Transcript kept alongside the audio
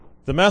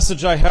The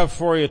message I have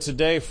for you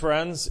today,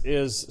 friends,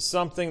 is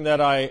something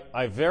that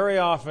I very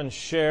often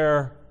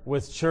share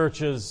with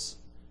churches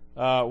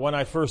when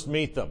I first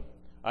meet them.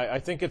 I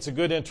think it's a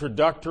good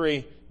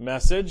introductory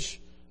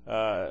message.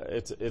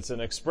 It's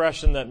an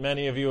expression that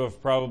many of you have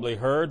probably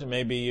heard.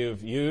 Maybe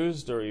you've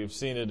used or you've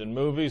seen it in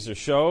movies or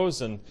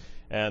shows.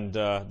 And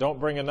don't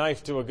bring a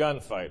knife to a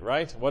gunfight,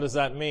 right? What does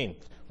that mean?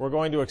 We're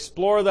going to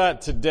explore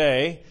that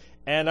today.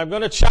 And I'm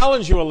going to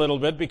challenge you a little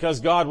bit because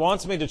God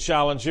wants me to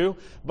challenge you.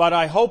 But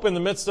I hope in the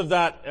midst of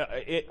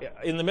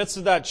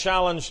that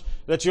challenge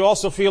that you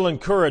also feel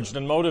encouraged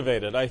and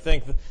motivated. I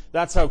think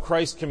that's how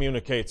Christ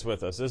communicates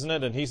with us, isn't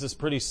it? And He's this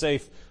pretty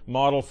safe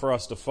model for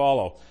us to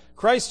follow.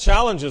 Christ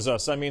challenges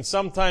us. I mean,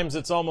 sometimes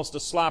it's almost a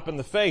slap in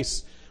the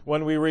face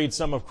when we read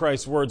some of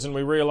Christ's words and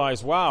we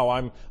realize,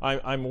 wow,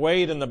 I'm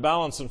weighed in the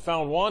balance and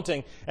found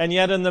wanting. And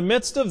yet in the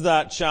midst of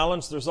that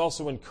challenge, there's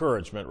also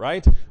encouragement,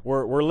 right?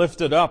 We're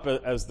lifted up,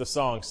 as the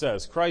song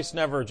says. Christ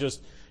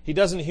He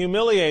doesn't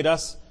humiliate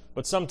us,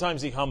 but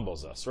sometimes He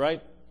humbles us,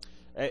 right?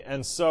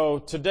 And so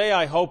today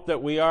I hope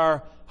that we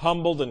are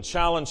humbled and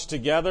challenged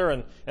together.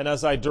 And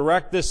as I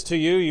direct this to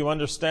you, you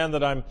understand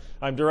that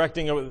I'm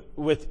directing it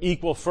with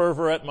equal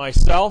fervor at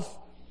myself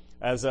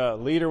as a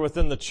leader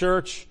within the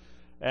church.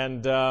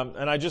 And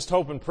I just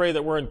hope and pray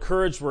that we're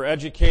encouraged, we're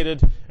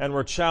educated, and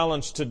we're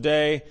challenged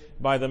today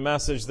by the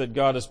message that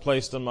God has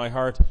placed on my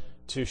heart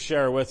to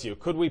share with you.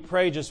 Could we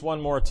pray just one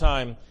more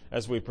time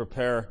as we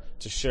prepare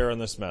to share in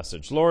this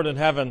message? Lord in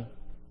heaven,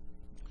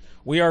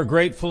 we are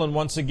grateful, and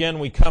once again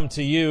we come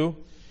to you,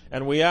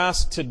 and we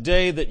ask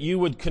today that you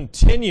would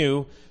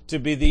continue to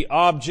be the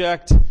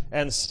object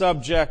and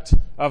subject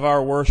of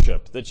our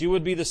worship, that you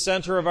would be the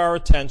center of our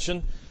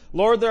attention.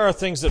 Lord, there are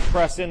things that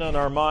press in on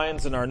our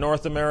minds and our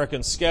North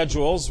American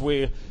schedules.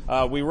 We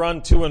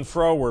run to and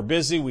fro. We're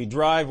busy. We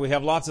drive. We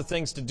have lots of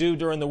things to do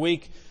during the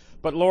week.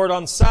 But Lord,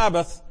 on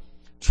Sabbath,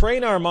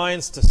 train our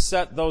minds to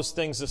set those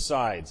things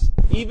aside,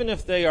 even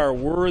if they are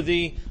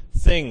worthy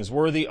things,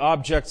 worthy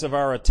objects of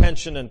our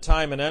attention and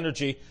time and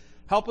energy.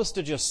 Help us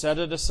to just set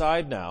it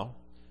aside now,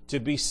 to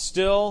be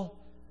still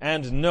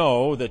and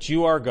know that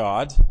you are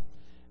God,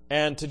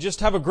 and to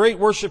just have a great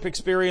worship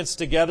experience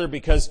together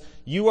because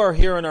you are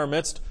here in our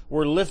midst.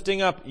 We're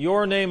lifting up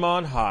your name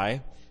on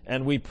high,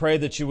 and we pray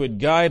that you would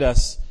guide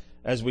us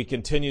as we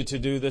continue to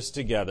do this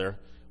together.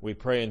 We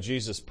pray in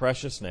Jesus'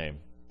 precious name.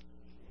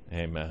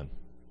 Amen.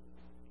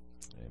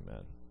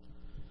 Amen.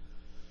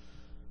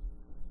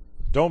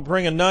 Don't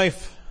bring a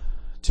knife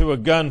to a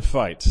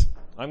gunfight.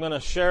 I'm going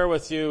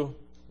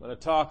to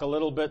talk a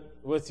little bit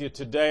with you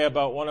today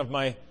about one of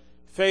my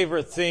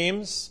favorite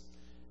themes.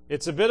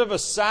 It's a bit of a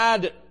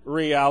sad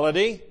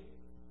reality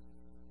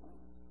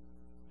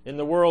in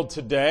the world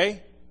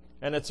today,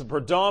 and it's a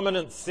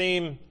predominant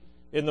theme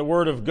in the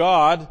Word of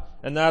God,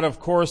 and that, of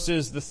course,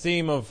 is the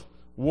theme of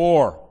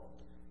war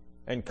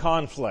and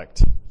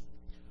conflict.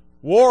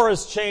 War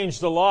has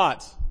changed a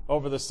lot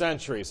over the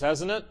centuries,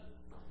 hasn't it?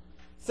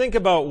 Think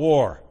about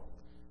war.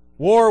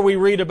 War we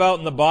read about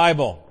in the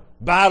Bible.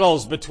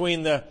 Battles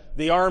between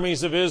the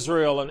armies of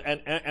Israel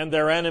and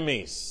their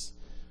enemies.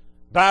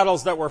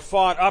 Battles that were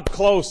fought up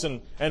close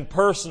and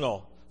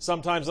personal,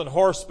 sometimes on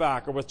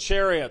horseback or with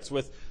chariots,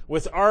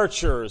 with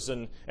archers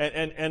and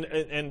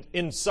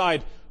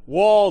inside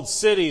walled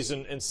cities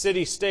and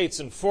city-states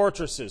and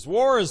fortresses.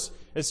 War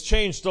has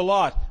changed a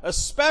lot,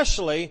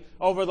 especially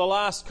over the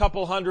last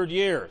couple hundred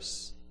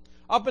years.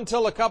 Up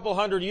until a couple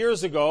hundred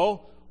years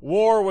ago,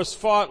 war was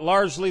fought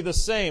largely the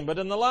same. But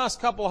in the last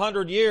couple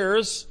hundred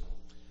years,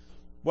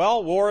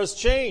 well, war has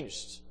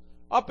changed.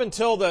 Up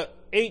until the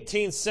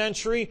 18th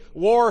century,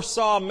 war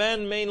saw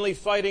men mainly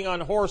fighting on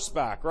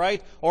horseback,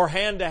 right? Or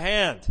hand to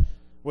hand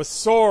with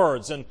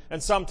swords and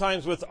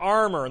sometimes with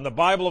armor. And the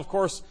Bible, of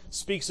course,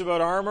 speaks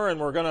about armor, and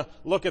we're going to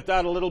look at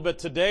that a little bit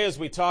today as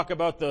we talk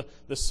about the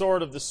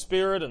sword of the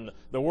Spirit and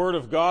the Word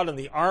of God and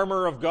the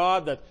armor of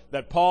God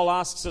that Paul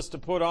asks us to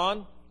put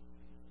on.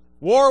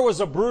 War was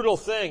a brutal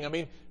thing. I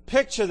mean,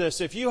 picture this.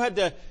 If you had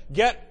to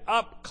get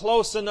up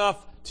close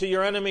enough to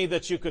your enemy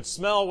that you could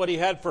smell what he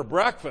had for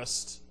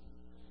breakfast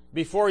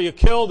before you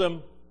killed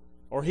him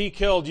or he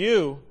killed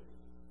you,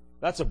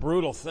 that's a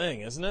brutal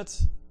thing, isn't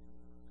it?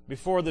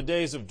 Before the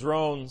days of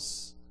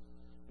drones,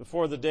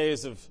 before the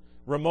days of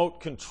remote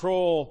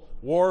control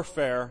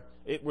warfare,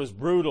 it was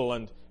brutal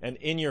and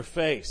in your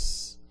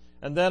face.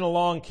 And then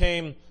along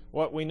came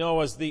what we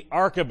know as the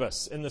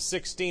arquebus in the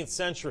 16th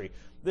century.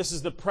 This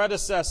is the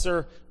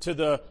predecessor to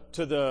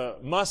the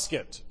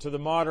musket, to the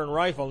modern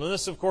rifle. And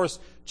this, of course,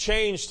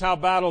 changed how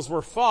battles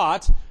were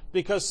fought,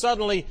 because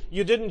suddenly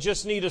you didn't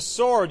just need a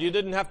sword. You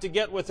didn't have to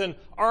get within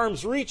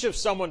arm's reach of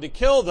someone to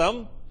kill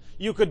them.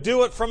 You could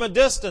do it from a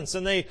distance,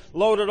 and they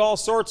loaded all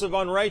sorts of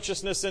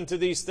unrighteousness into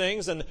these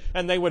things, and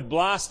they would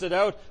blast it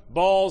out,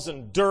 balls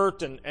and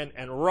dirt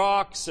and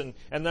rocks, and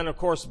then, of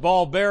course,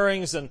 ball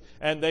bearings, and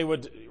they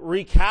would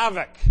wreak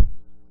havoc,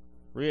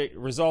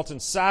 result in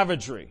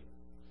savagery.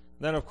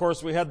 Then, of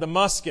course, we had the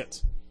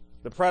musket,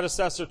 the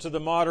predecessor to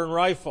the modern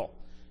rifle.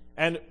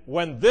 And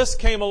when this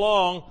came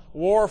along,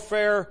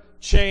 warfare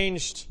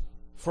changed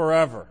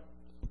forever.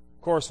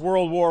 Of course,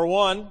 World War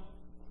I,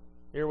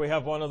 here we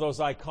have one of those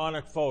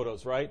iconic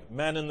photos, right?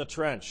 Men in the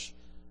trench,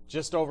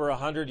 just over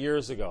 100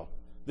 years ago.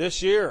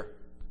 This year,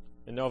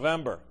 in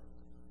November,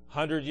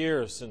 100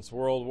 years since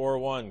World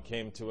War I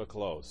came to a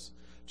close.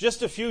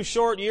 Just a few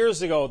short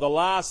years ago, the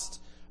last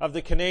of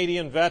the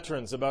Canadian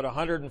veterans, about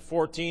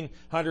 114,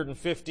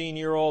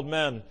 115-year-old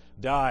men,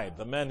 died.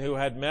 The men who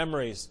had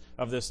memories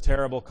of this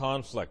terrible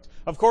conflict.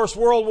 Of course,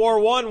 World War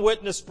I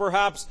witnessed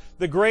perhaps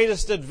the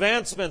greatest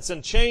advancements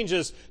and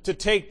changes to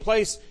take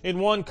place in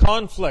one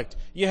conflict.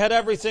 You had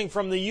everything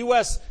from the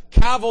U.S.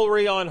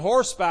 cavalry on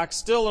horseback,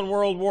 still in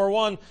World War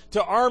I,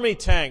 to army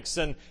tanks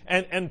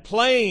and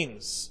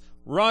planes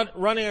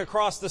running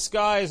across the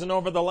skies and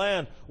over the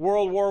land.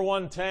 World War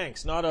I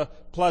tanks, not a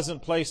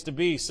pleasant place to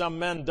be. Some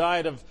men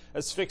died of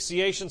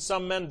asphyxiation.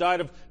 Some men died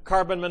of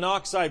carbon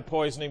monoxide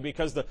poisoning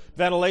because the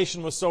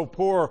ventilation was so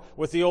poor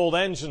with the old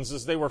engines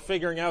as they were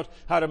figuring out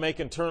how to make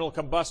internal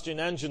combustion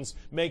engines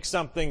make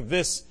something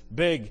this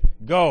big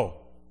go.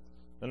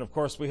 And of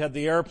course, we had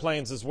the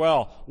airplanes as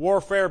well.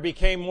 Warfare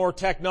became more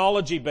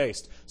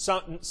technology-based.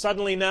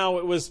 Suddenly now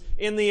it was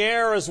in the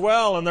air as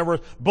well, and there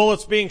were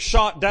bullets being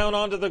shot down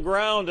onto the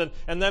ground,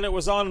 and then it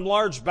was on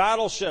large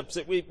battleships.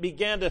 It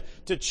began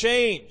to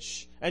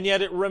change, and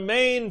yet it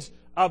remained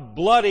a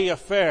bloody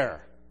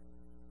affair.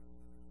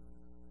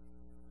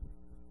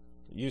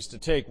 It used to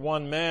take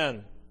one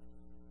man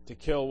to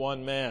kill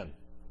one man,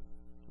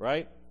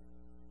 right?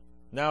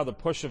 Now the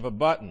push of a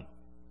button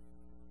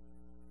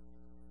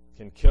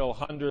can kill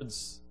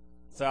hundreds,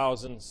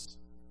 thousands,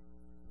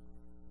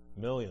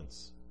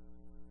 millions.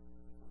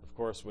 Of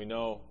course, we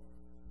know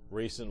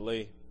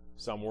recently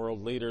some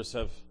world leaders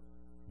have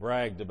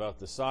bragged about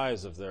the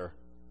size of their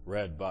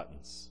red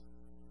buttons.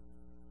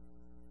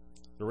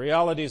 The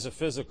realities of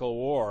physical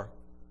war,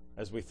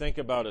 as we think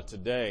about it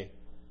today,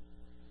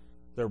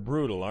 they're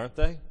brutal, aren't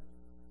they?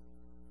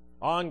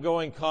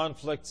 Ongoing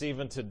conflicts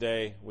even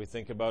today, we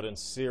think about in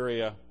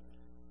Syria,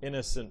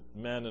 innocent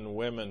men and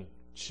women,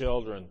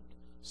 children,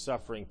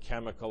 suffering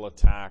chemical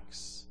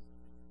attacks,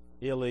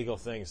 illegal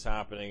things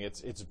happening.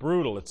 It's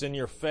brutal. It's in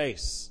your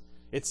face.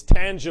 It's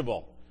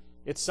tangible.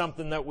 It's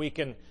something that we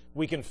can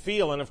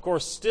feel. And of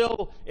course,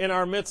 still in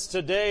our midst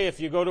today,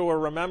 if you go to a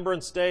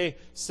Remembrance Day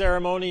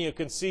ceremony, you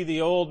can see the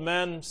old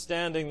men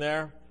standing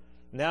there,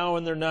 now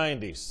in their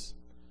 90s,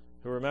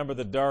 who remember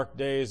the dark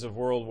days of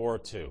World War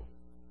II.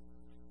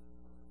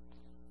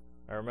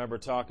 I remember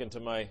talking to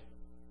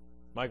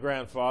my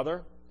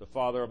grandfather, the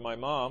father of my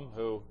mom,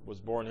 who was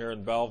born here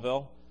in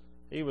Belleville.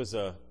 He was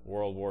a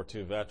World War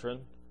II veteran.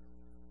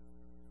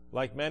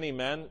 Like many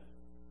men,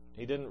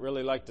 he didn't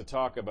really like to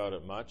talk about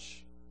it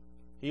much.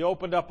 He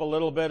opened up a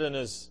little bit in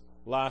his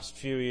last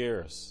few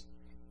years,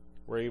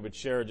 where he would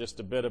share just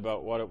a bit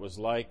about what it was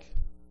like.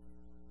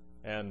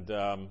 And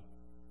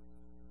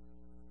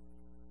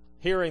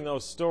hearing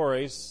those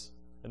stories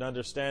and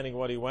understanding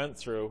what he went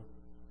through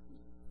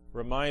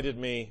reminded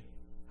me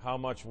how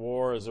much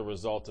war is a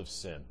result of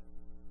sin.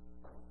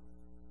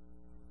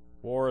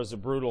 War is a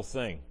brutal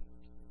thing.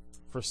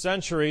 For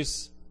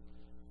centuries,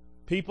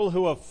 people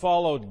who have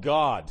followed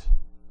God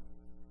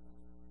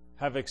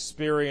have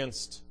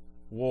experienced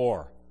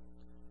war.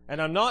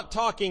 And I'm not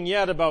talking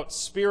yet about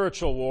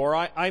spiritual war.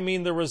 I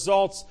mean the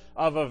results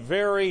of a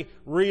very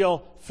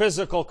real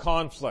physical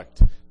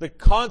conflict. The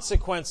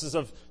consequences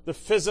of the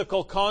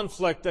physical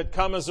conflict that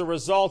come as a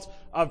result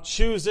of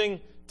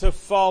choosing to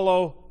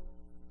follow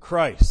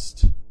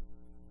Christ.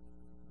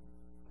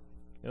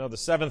 You know, the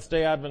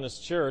Seventh-day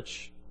Adventist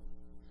Church,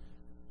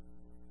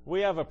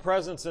 we have a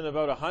presence in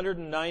about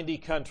 190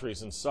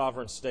 countries and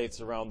sovereign states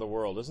around the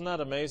world. Isn't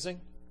that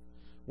amazing?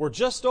 We're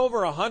just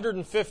over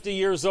 150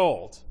 years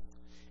old,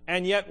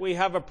 and yet we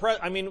have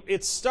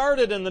it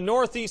started in the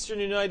northeastern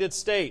United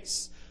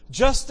States,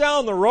 just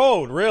down the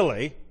road,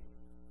 really.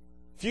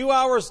 A few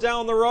hours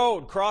down the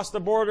road, cross the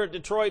border at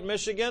Detroit,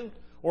 Michigan,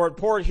 or at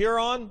Port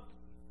Huron,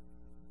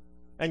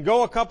 and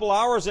go a couple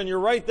hours and you're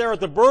right there at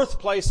the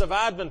birthplace of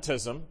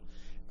Adventism.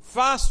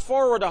 Fast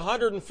forward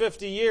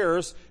 150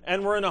 years,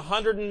 and we're in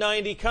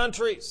 190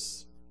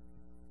 countries.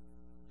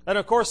 And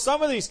of course,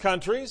 some of these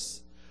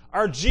countries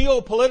are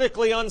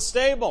geopolitically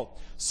unstable.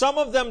 Some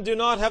of them do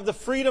not have the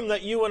freedom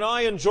that you and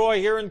I enjoy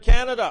here in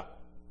Canada.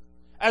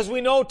 As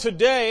we know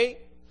today,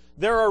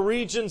 there are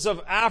regions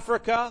of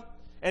Africa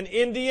and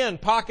India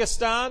and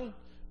Pakistan,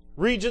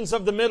 regions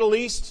of the Middle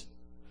East,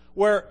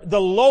 where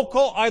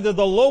either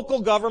the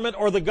local government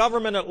or the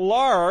government at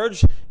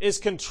large is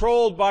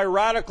controlled by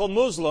radical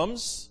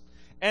Muslims,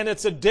 and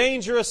it's a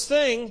dangerous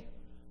thing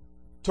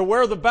to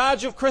wear the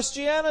badge of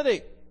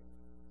Christianity.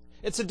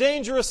 It's a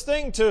dangerous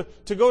thing to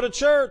go to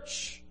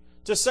church,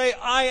 to say,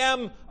 I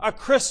am a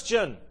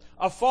Christian,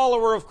 a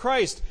follower of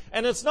Christ.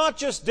 And it's not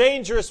just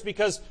dangerous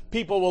because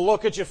people will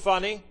look at you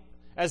funny,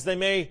 as they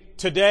may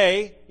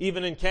today,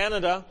 even in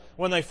Canada,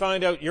 when they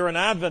find out you're an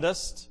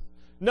Adventist.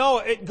 No,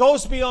 it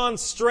goes beyond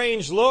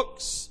strange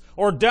looks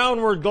or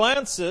downward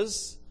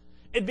glances.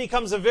 It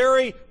becomes a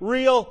very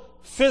real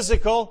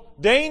physical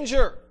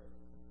danger.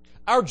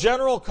 Our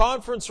general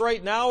conference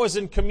right now is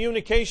in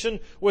communication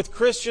with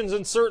Christians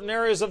in certain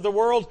areas of the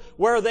world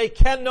where they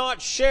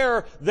cannot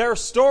share their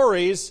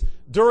stories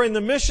during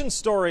the mission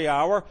story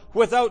hour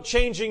without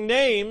changing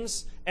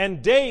names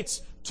and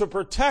dates to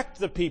protect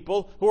the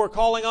people who are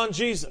calling on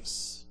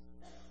Jesus.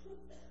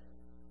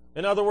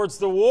 In other words,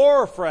 the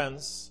war,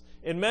 friends,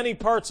 in many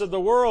parts of the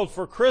world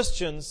for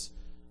Christians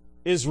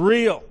is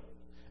real.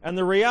 And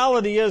the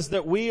reality is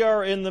that we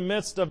are in the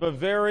midst of a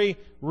very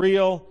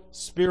real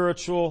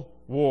spiritual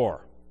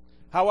war.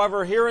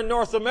 However, here in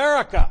North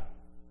America,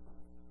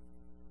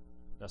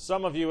 now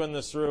some of you in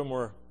this room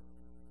were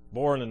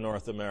born in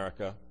North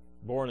America,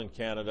 born in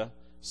Canada.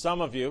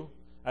 Some of you,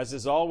 as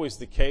is always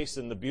the case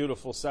in the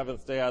beautiful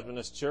Seventh-day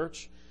Adventist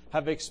Church,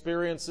 have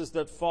experiences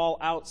that fall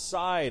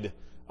outside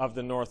of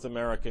the North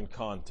American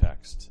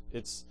context.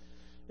 It's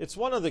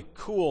one of the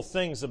cool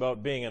things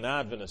about being an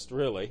Adventist,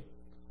 really.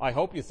 I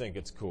hope you think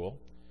it's cool.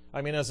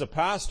 I mean, as a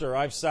pastor,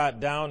 I've sat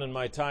down in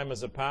my time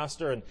as a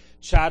pastor and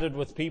chatted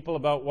with people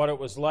about what it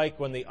was like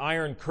when the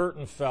Iron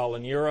Curtain fell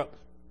in Europe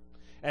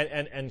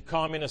and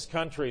communist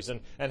countries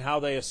and how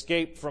they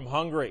escaped from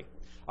Hungary.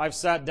 I've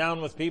sat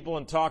down with people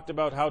and talked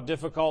about how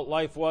difficult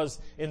life was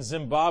in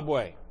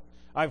Zimbabwe.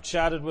 I've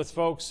chatted with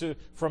folks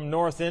from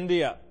North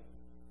India.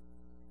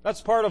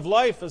 That's part of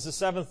life as a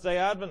Seventh-day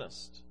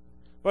Adventist.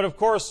 But of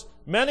course,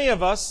 many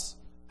of us,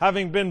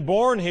 having been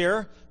born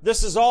here,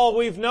 this is all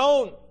we've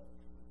known.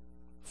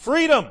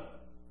 Freedom.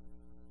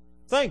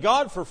 Thank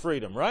God for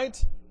freedom,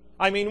 right?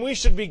 I mean, we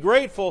should be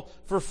grateful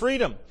for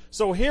freedom.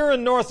 So here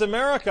in North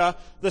America,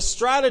 the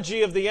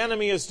strategy of the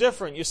enemy is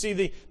different. You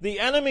see, the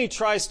enemy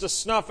tries to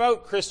snuff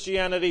out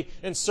Christianity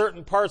in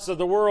certain parts of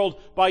the world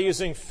by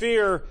using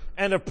fear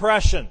and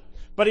oppression.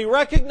 But he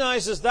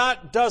recognizes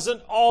that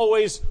doesn't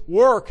always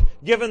work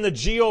given the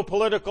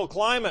geopolitical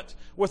climate.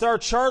 With our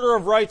Charter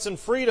of Rights and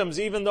Freedoms,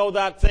 even though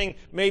that thing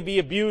may be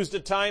abused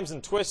at times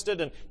and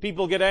twisted and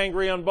people get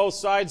angry on both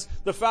sides,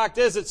 the fact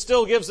is it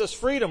still gives us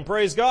freedom,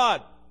 praise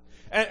God.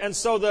 And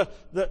so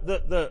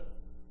the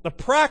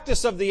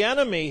practice of the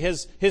enemy,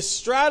 his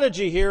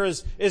strategy here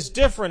is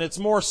different. It's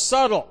more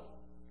subtle.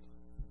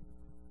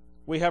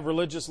 We have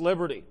religious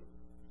liberty.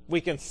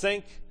 We can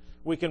think,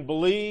 we can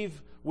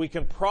believe, we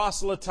can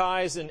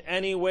proselytize in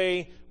any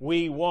way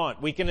we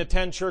want. We can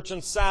attend church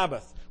on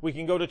Sabbath. We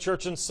can go to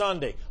church on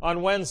Sunday,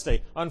 on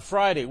Wednesday, on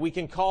Friday. We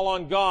can call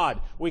on God.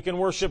 We can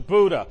worship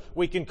Buddha.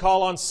 We can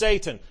call on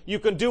Satan. You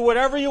can do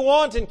whatever you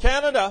want in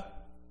Canada.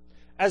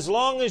 As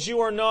long as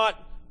you are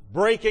not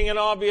breaking an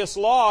obvious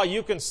law,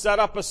 you can set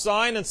up a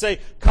sign and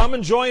say, come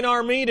and join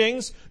our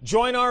meetings,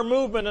 join our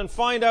movement, and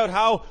find out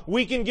how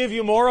we can give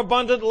you more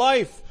abundant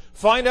life.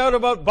 Find out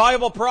about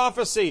Bible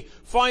prophecy.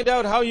 Find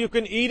out how you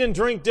can eat and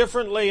drink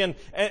differently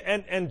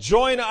and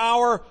join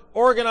our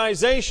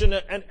organization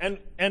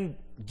and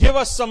give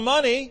us some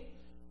money,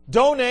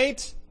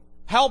 donate,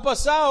 help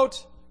us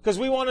out, because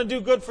we want to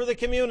do good for the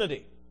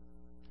community.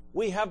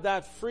 We have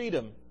that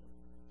freedom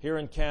here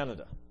in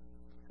Canada.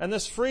 And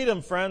this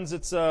freedom, friends,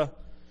 it's a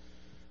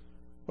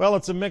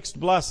mixed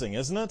blessing,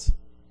 isn't it?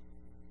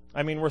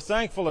 I mean, we're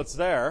thankful it's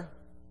there,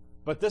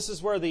 but this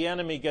is where the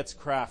enemy gets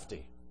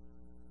crafty.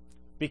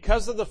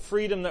 Because of the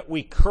freedom that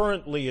we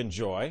currently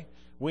enjoy,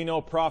 we know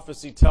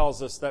prophecy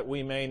tells us that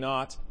we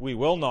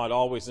will not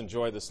always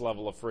enjoy this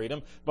level of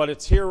freedom, but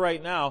it's here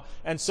right now.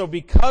 And so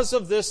because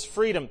of this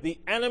freedom, the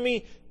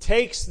enemy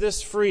takes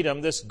this freedom,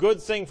 this good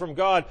thing from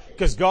God,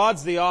 because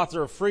God's the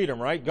author of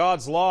freedom, right?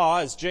 God's law,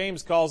 as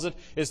James calls it,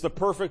 is the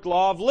perfect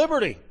law of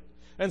liberty.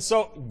 And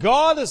so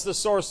God is the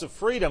source of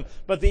freedom,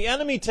 but the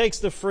enemy takes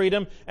the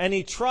freedom and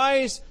he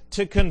tries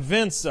to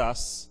convince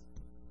us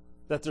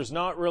that there's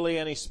not really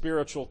any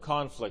spiritual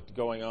conflict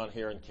going on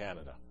here in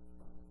Canada.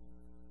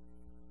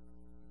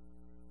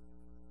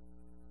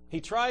 He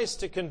tries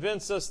to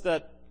convince us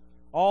that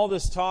all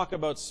this talk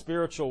about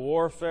spiritual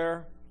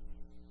warfare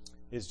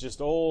is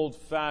just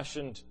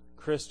old-fashioned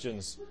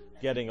Christians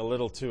getting a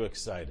little too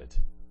excited.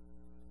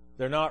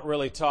 They're not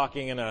really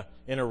talking in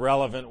a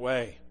relevant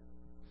way.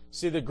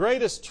 See, the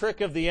greatest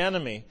trick of the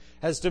enemy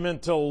has been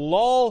to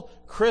lull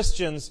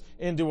Christians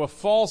into a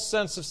false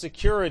sense of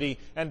security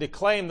and to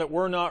claim that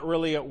we're not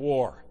really at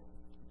war.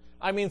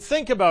 I mean,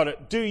 think about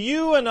it. Do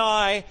you and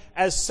I,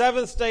 as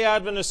Seventh-day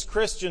Adventist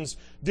Christians,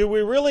 do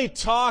we really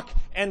talk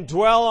and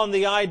dwell on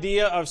the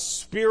idea of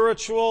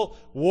spiritual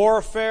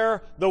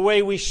warfare the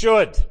way we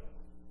should?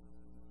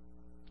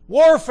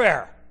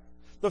 Warfare.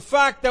 The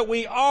fact that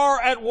we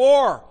are at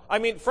war. I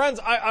mean, friends,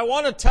 I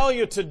want to tell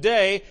you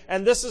today,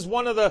 and this is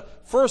one of the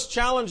first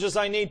challenges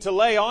I need to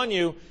lay on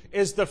you,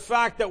 is the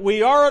fact that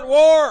we are at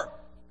war.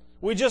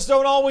 We just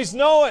don't always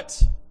know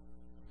it.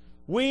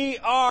 We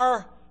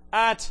are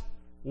at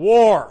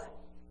war.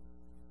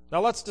 Now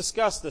let's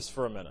discuss this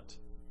for a minute.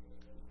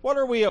 What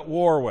are we at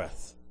war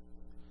with?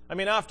 I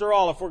mean, after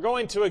all, if we're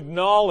going to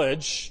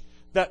acknowledge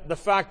that the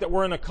fact that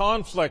we're in a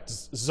conflict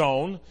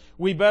zone,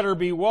 we better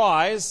be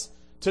wise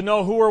to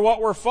know who or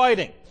what we're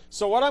fighting.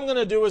 So what I'm going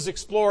to do is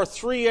explore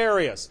 3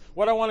 areas.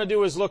 What I want to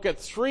do is look at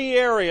 3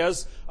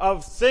 areas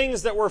of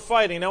things that we're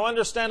fighting. Now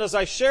understand, as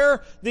I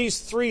share these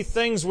 3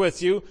 things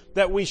with you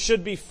that we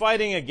should be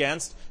fighting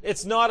against,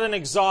 it's not an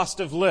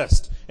exhaustive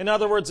list. In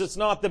other words, it's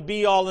not the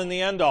be-all and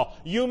the end-all.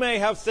 You may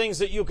have things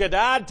that you could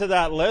add to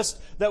that list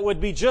that would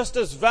be just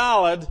as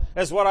valid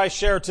as what I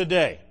share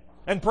today.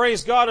 And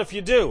praise God if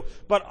you do.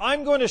 But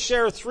I'm going to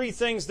share 3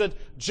 things that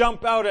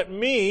jump out at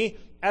me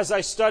as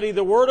I study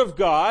the Word of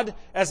God,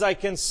 as I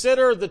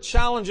consider the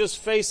challenges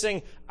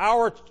facing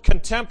our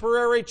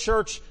contemporary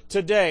church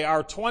today,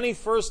 our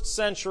 21st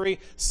century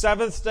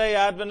Seventh-day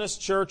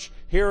Adventist church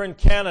here in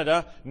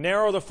Canada,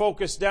 narrow the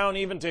focus down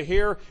even to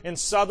here in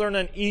southern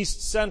and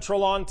east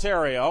central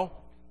Ontario.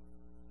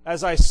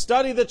 As I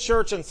study the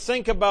church and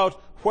think about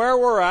where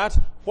we're at,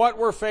 what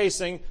we're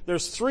facing,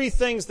 there's 3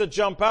 things that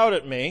jump out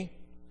at me.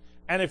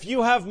 And if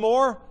you have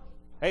more,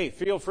 hey,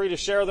 feel free to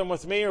share them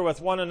with me or with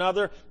one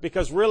another,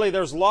 because really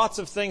there's lots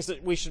of things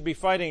that we should be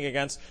fighting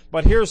against.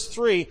 But here's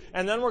 3,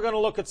 and then we're going to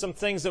look at some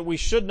things that we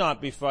should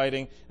not be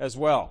fighting as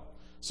well.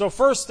 So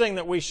first thing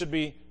that we should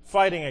be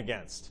fighting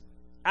against,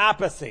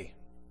 apathy.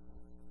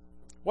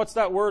 What's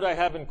that word I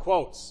have in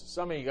quotes?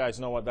 Some of you guys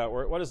know what that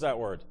word, what is that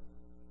word?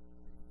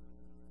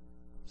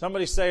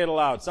 Somebody say it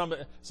aloud.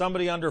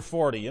 Somebody under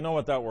 40, you know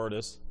what that word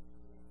is.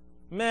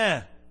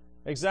 Meh.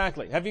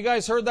 Exactly. Have you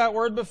guys heard that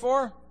word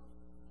before?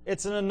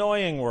 It's an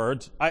annoying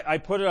word. I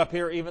put it up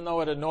here even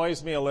though it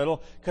annoys me a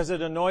little, because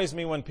it annoys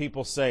me when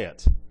people say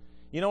it.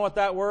 You know what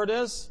that word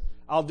is?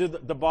 I'll do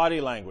the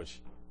body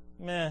language.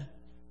 Meh.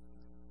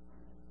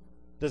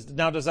 Does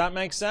that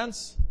make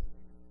sense?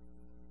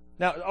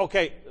 Now,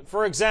 okay,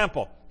 for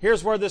example,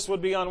 here's where this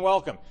would be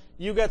unwelcome.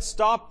 You get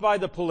stopped by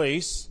the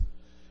police,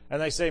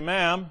 and they say,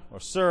 "Ma'am," or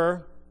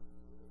 "Sir,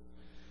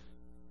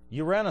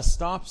 you ran a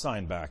stop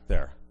sign back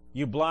there.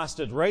 You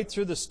blasted right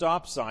through the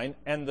stop sign,"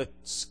 and the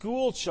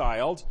school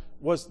child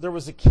there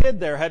was a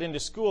kid there heading to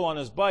school on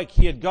his bike.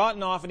 He had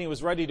gotten off and he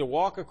was ready to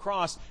walk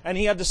across, and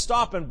he had to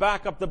stop and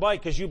back up the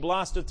bike because you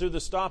blasted through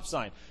the stop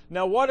sign.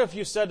 Now, what if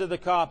you said to the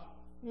cop,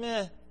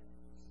 "Meh"?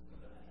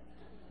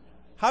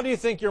 How do you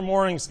think your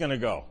morning's going to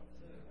go?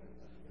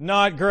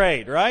 Not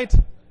great, right?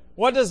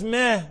 What does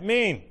meh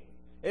mean?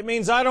 It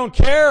means I don't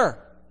care,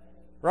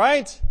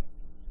 right?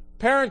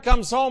 Parent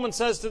comes home and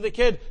says to the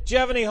kid, "Do you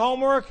have any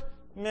homework?"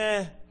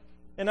 Meh.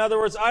 In other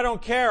words, I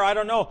don't care, I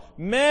don't know.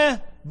 Meh,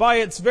 by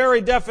its very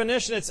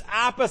definition, it's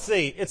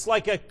apathy. It's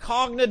like a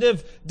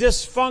cognitive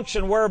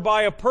dysfunction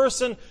whereby a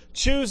person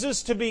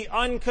chooses to be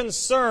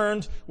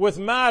unconcerned with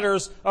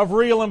matters of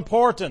real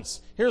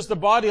importance. Here's the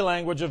body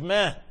language of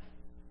meh.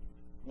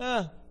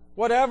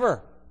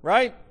 Whatever,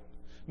 right?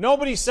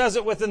 Nobody says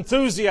it with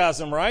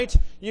enthusiasm, right?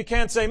 You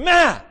can't say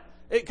meh,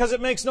 because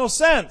it makes no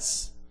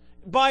sense.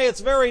 By its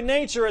very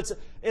nature,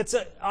 it's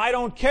a I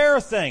don't care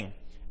thing.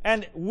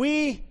 And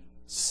we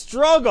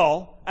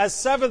struggle as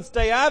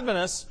Seventh-day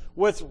Adventists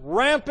with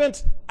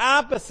rampant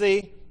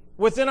apathy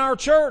within our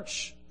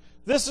church.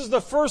 This is the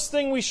first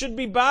thing we should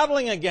be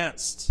battling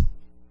against.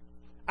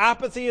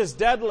 Apathy is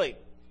deadly.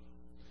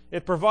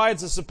 It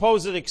provides a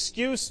supposed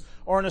excuse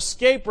or an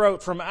escape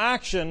route from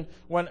action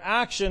when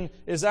action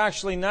is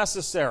actually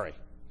necessary.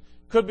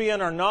 Could be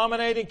in our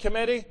nominating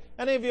committee.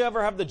 Any of you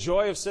ever have the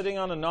joy of sitting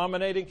on a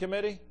nominating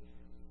committee?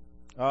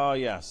 Oh,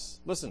 yes.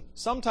 Listen,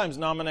 sometimes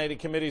nominating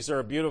committees are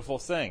a beautiful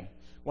thing.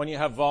 When you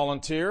have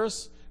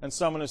volunteers and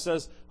someone who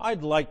says,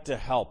 "I'd like to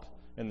help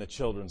in the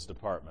children's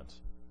department."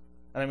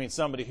 And I mean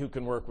somebody who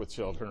can work with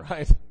children,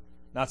 right?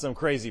 Not some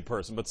crazy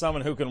person, but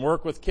someone who can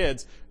work with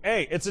kids.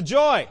 Hey, it's a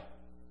joy.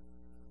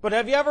 But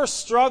have you ever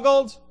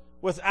struggled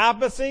with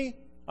apathy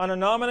on a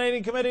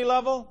nominating committee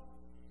level?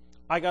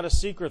 I got a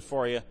secret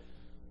for you.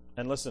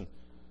 And listen,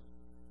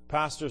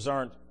 pastors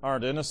aren't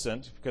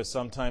innocent, because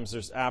sometimes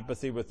there's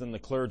apathy within the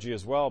clergy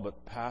as well,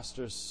 but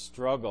pastors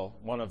struggle.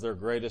 One of their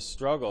greatest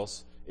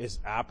struggles is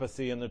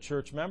apathy in the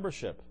church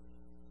membership.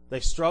 They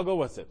struggle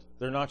with it.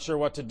 They're not sure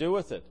what to do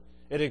with it.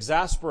 It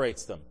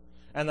exasperates them.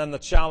 And then the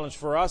challenge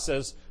for us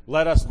is,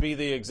 let us be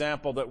the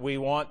example that we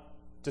want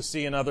to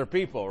see in other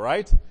people,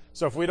 right?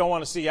 So if we don't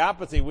want to see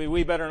apathy,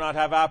 we better not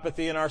have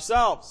apathy in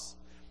ourselves.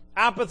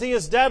 Apathy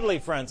is deadly,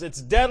 friends.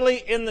 It's deadly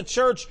in the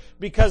church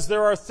because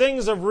there are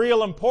things of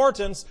real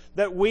importance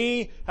that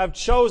we have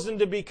chosen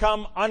to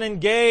become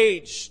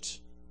unengaged.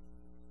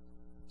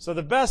 So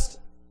the best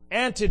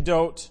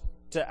antidote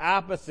to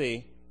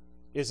apathy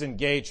is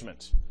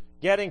engagement.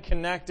 Getting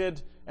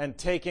connected and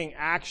taking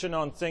action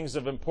on things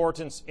of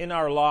importance in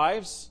our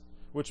lives,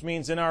 which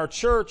means in our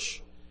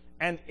church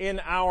and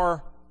in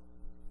our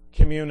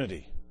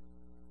community.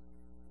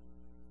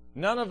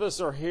 None of us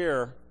are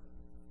here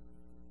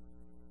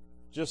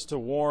just to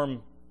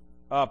warm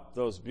up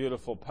those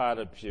beautiful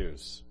padded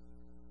pews.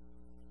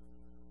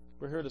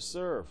 We're here to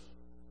serve.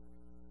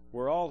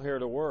 We're all here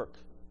to work.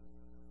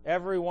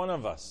 Every one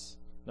of us,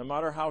 no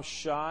matter how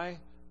shy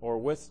or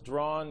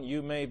withdrawn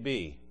you may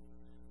be,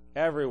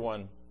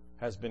 everyone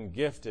has been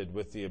gifted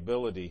with the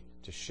ability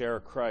to share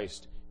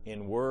Christ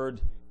in word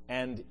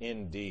and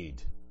in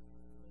deed.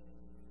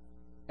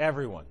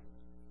 Everyone.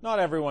 Not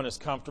everyone is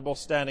comfortable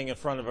standing in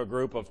front of a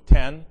group of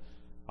 10,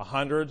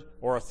 100,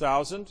 or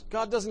 1,000.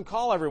 God doesn't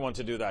call everyone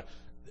to do that.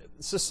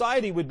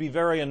 Society would be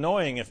very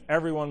annoying if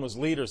everyone was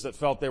leaders that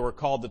felt they were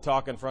called to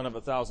talk in front of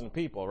 1,000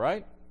 people,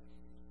 right?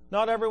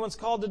 Not everyone's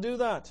called to do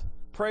that.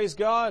 Praise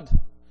God.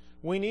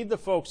 We need the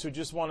folks who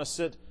just want to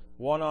sit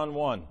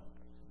one-on-one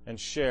and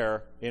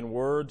share in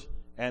word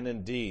and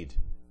in deed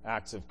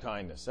acts of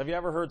kindness. Have you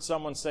ever heard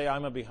someone say,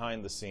 I'm a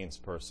behind-the-scenes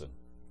person?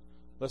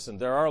 Listen,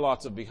 there are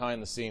lots of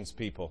behind-the-scenes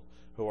people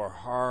who are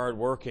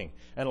hard-working.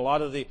 And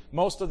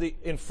most of the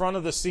in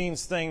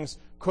front-of-the-scenes things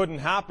couldn't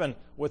happen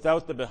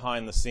without the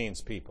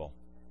behind-the-scenes people.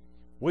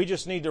 We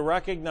just need to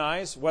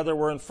recognize, whether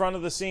we're in front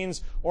of the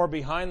scenes or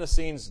behind the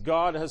scenes,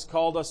 God has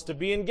called us to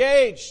be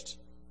engaged.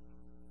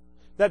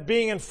 That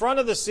being in front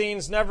of the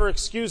scenes never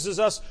excuses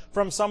us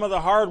from some of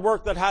the hard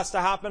work that has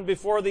to happen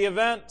before the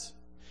event.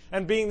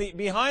 And being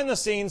behind the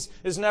scenes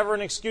is never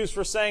an excuse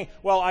for saying,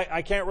 well,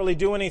 I can't really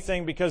do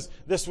anything because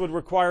this would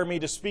require me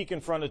to speak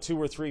in front of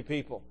 2 or 3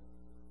 people.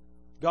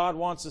 God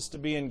wants us to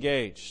be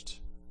engaged.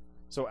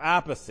 So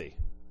apathy.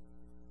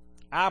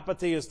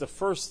 Apathy is the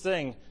first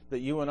thing that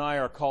you and I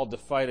are called to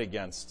fight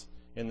against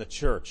in the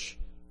church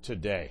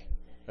today,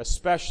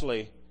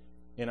 especially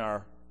in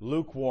our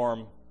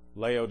lukewarm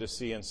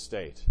Laodicean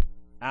state.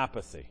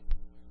 Apathy.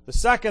 The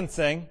second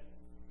thing,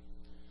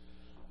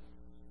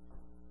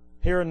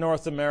 here in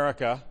North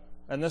America,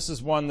 and this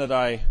is one that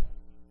I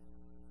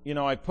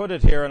put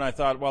it here and I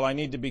thought, well, I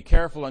need to be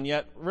careful, and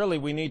yet really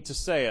we need to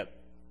say it.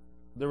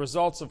 The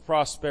results of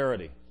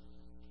prosperity.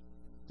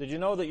 Did you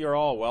know that you're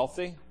all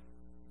wealthy?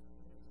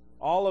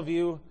 All of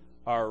you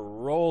are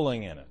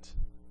rolling in it.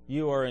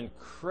 You are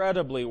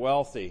incredibly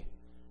wealthy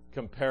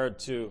compared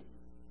to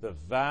the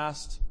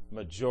vast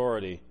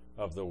majority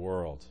of the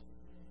world.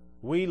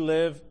 We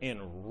live in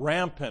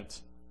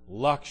rampant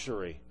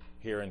luxury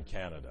here in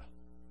Canada.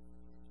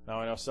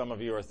 Now, I know some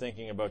of you are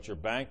thinking about your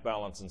bank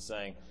balance and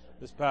saying,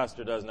 this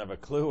pastor doesn't have a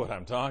clue what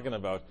I'm talking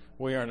about.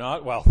 We are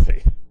not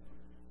wealthy.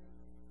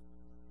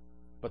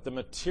 But the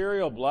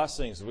material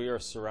blessings we are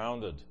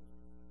surrounded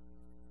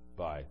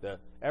by,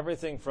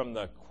 everything from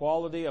the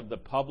quality of the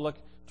public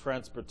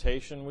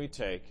transportation we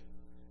take,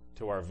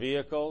 to our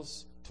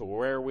vehicles, to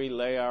where we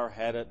lay our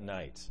head at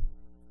night.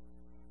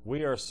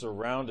 We are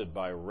surrounded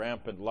by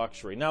rampant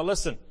luxury. Now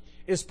listen,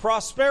 is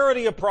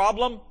prosperity a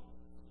problem?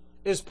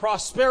 Is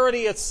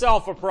prosperity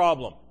itself a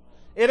problem?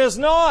 It is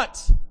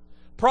not.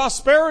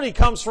 Prosperity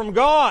comes from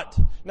God.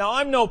 Now,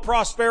 I'm no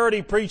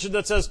prosperity preacher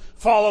that says,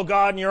 follow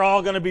God and you're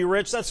all going to be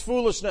rich. That's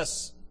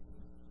foolishness.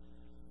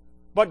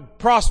 But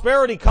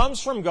prosperity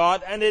comes from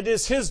God, and it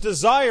is His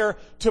desire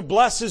to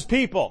bless His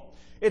people.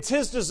 It's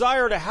His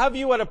desire to have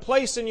you at a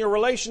place in your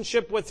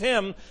relationship with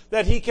Him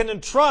that He can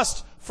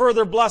entrust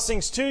further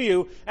blessings to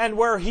you, and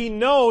where He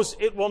knows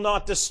it will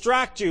not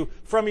distract you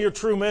from your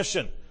true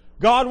mission.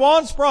 God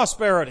wants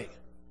prosperity.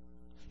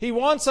 He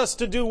wants us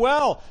to do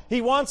well. He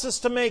wants us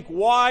to make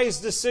wise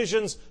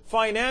decisions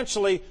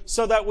financially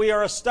so that we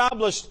are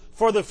established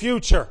for the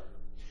future.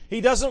 He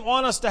doesn't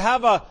want us to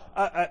have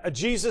a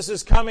Jesus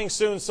is coming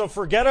soon, so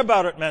forget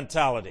about it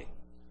mentality.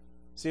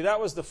 See, that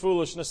was the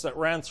foolishness that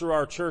ran through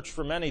our church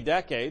for many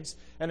decades,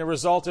 and it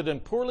resulted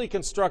in poorly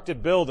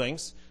constructed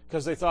buildings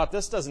because they thought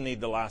this doesn't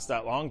need to last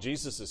that long.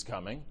 Jesus is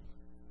coming.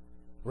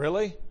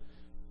 Really?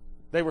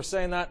 They were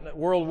saying that in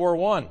World War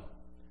I.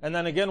 And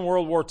then again,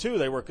 World War II,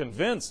 they were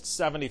convinced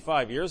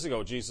 75 years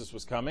ago Jesus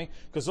was coming,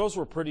 because those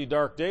were pretty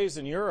dark days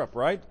in Europe,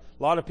 right?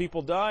 A lot of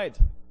people died.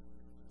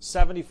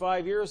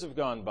 75 years have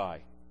gone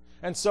by.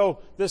 And so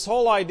this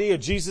whole idea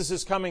Jesus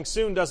is coming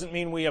soon doesn't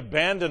mean we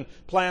abandon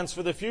plans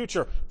for the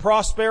future.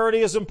 Prosperity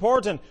is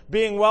important.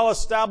 Being well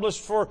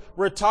established for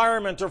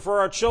retirement or for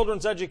our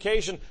children's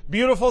education,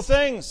 beautiful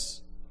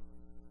things.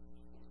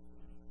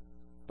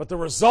 But the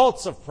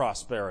results of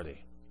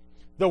prosperity,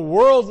 the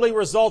worldly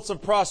results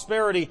of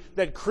prosperity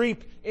that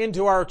creep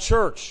into our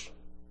church.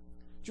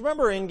 Do you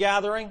remember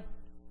ingathering?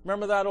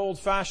 Remember that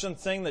old-fashioned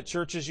thing that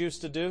churches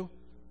used to do?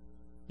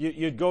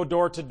 You'd go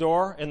door to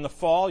door in the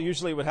fall.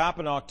 Usually it would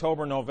happen in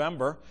October,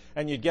 November,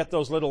 and you'd get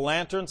those little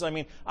lanterns. I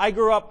mean, I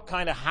grew up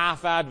kind of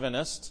half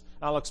Adventist.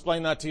 I'll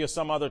explain that to you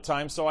some other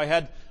time. So I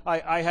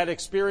had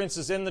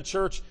experiences in the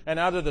church and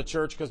out of the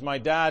church, because my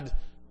dad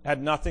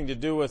had nothing to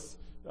do with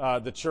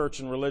the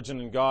church and religion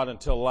and God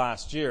until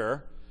last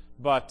year.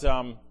 But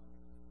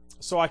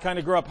so I kind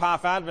of grew up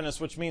half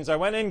Adventist, which means I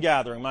went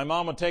in-gathering. My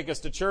mom would take us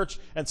to church,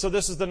 and so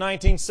this is the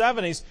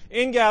 1970s.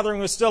 In-gathering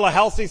was still a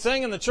healthy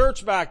thing in the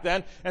church back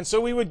then, and so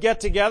we would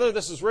get together.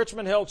 This is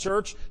Richmond Hill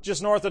Church,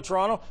 just north of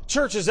Toronto.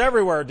 Churches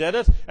everywhere did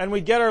it, and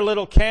we'd get our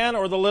little can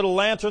or the little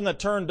lantern that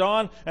turned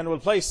on, and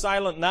would play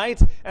Silent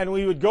Night, and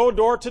we would go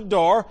door to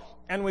door,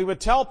 and we would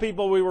tell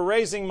people we were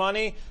raising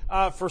money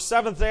for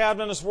Seventh-day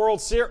Adventist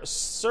World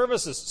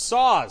Services,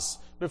 SAWS,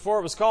 before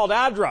it was called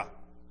ADRA,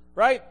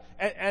 right?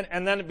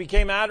 And then it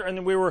became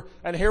ADRA,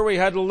 and here we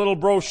had a little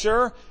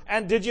brochure.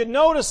 And did you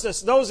notice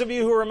this? Those of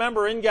you who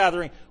remember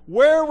in-gathering,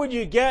 where would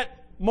you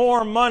get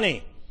more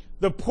money?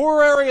 The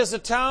poor areas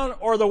of town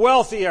or the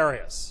wealthy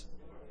areas?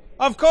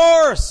 Of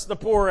course, the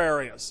poor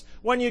areas.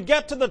 When you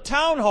get to the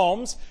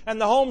townhomes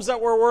and the homes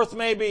that were worth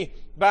maybe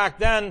back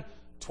then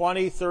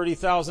 $20,000,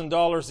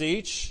 $30,000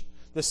 each,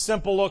 the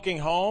simple-looking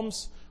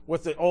homes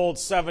with the old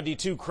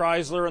 72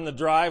 Chrysler in the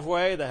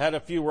driveway that had a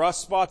few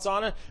rust spots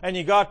on it, and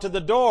you got to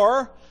the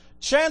door,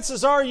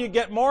 chances are you'd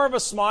get more of a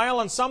smile,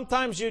 and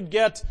sometimes you'd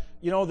get,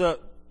 you'd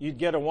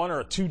get a $1 or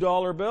a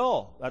 $2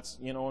 bill. That's,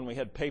 when we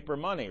had paper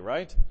money,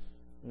 right?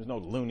 There was no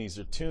loonies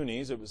or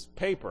toonies. It was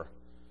paper.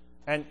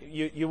 And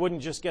you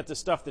wouldn't just get the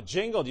stuff that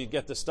jingled. You'd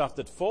get the stuff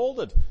that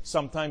folded,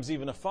 sometimes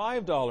even a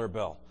 $5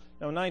 bill.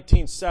 Now,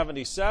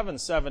 1977,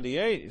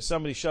 78,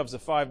 somebody shoves a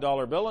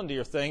 $5 bill into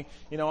your thing.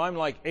 I'm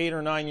like 8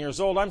 or 9 years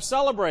old. I'm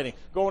celebrating,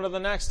 going to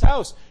the next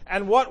house.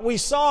 And what we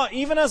saw,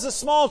 even as a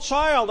small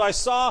child, I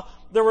saw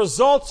the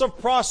results of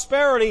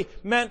prosperity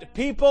meant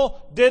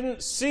people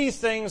didn't see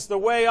things the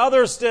way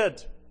others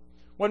did.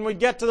 When we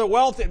get to the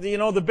wealthy,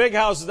 the big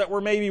houses that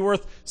were maybe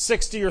worth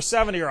 $60 or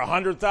 $70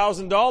 or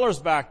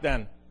 $100,000 back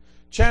then,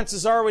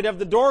 chances are we'd have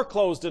the door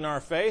closed in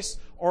our face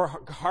or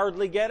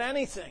hardly get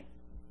anything.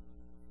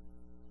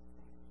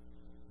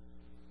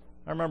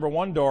 I remember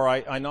one door,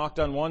 I knocked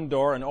on one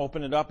door and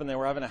opened it up and they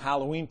were having a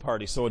Halloween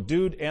party. So a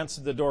dude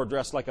answered the door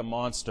dressed like a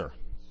monster.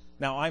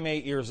 Now, I'm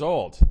 8 years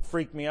old.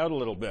 Freaked me out a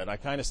little bit. I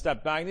kind of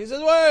stepped back and he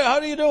says, "Hey, how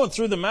are you doing?"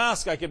 Through the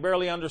mask, I could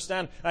barely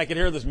understand. I could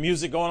hear this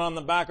music going on in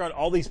the background.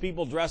 All these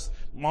people dressed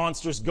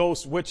monsters,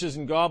 ghosts, witches,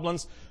 and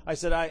goblins. I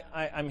said,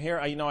 I'm here.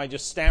 I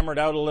just stammered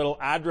out a little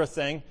ADRA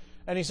thing.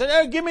 And he said,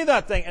 "Hey, give me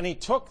that thing." And he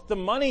took the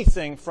money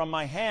thing from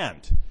my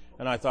hand.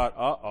 And I thought,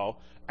 uh-oh.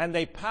 And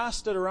they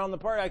passed it around the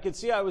party. I could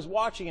see, I was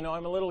watching,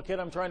 I'm a little kid,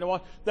 I'm trying to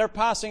watch. They're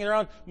passing it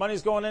around,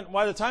 money's going in.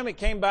 By the time it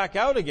came back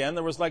out again,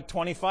 there was like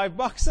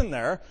 $25 in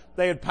there.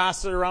 They had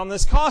passed it around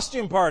this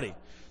costume party.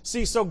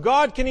 See, so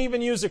God can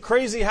even use a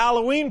crazy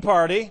Halloween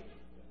party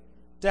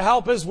to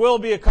help His will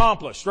be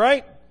accomplished,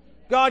 right?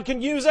 God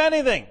can use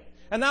anything.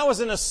 And that was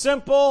in a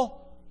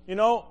simple,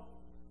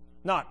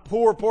 not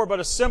poor, but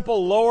a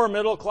simple lower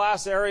middle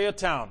class area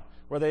town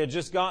where they had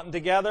just gotten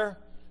together.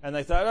 And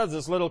they thought,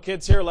 there's little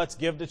kids here, let's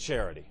give to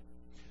charity.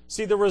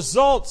 See, the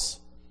results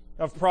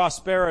of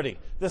prosperity,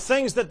 the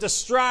things that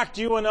distract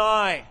you and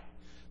I,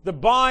 the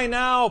buy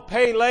now,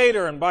 pay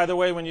later. And by the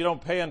way, when you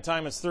don't pay on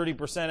time, it's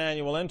 30%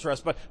 annual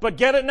interest. But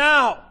get it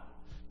now.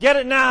 Get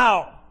it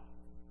now.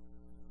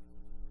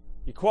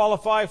 You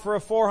qualify for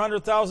a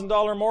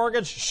 $400,000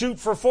 mortgage, shoot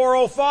for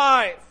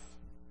 405.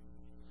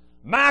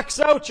 Max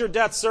out your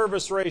debt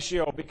service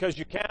ratio because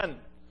you can.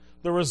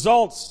 The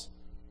results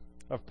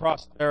of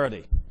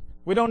prosperity.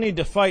 We don't need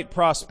to fight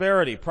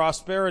prosperity.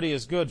 Prosperity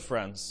is good,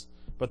 friends.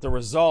 But the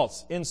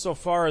results,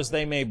 insofar as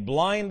they may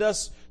blind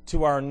us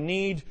to our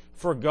need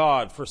for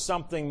God, for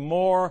something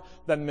more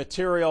than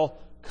material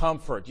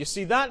comfort. You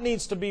see, that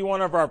needs to be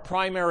one of our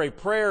primary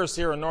prayers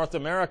here in North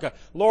America.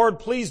 Lord,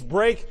 please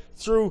break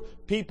through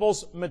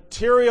people's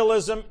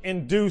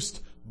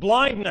materialism-induced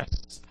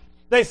blindness.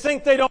 They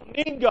think they don't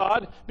need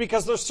God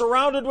because they're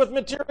surrounded with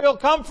material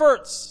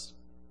comforts.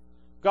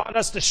 God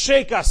has to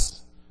shake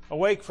us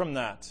awake from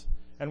that.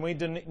 And we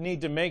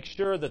need to make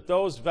sure that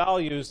those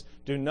values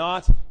do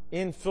not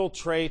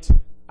infiltrate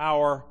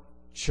our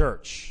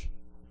church.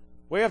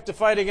 We have to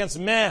fight against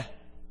meh.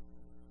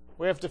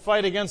 We have to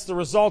fight against the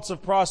results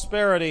of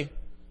prosperity.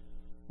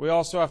 We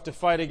also have to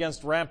fight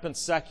against rampant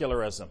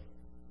secularism.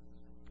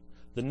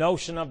 The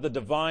notion of the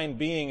divine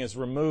being is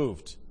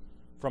removed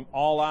from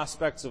all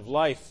aspects of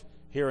life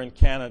here in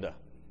Canada.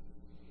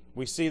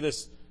 We see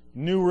this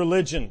new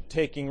religion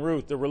taking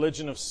root, the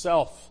religion of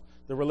self,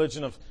 the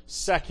religion of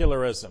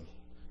secularism.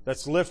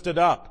 That's lifted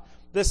up.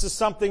 This is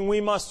something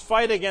we must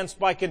fight against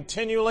by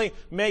continually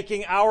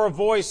making our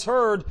voice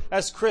heard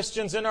as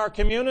Christians in our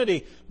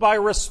community, by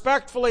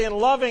respectfully and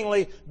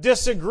lovingly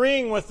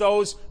disagreeing with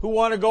those who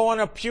want to go on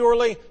a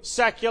purely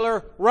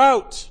secular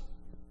route.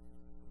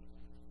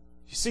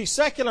 You see,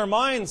 secular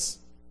minds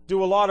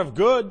do a lot of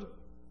good.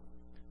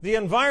 The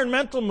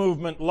environmental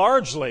movement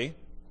largely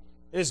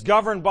is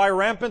governed by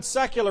rampant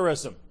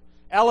secularism,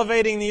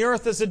 elevating the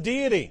earth as a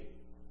deity.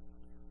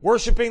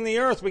 Worshipping the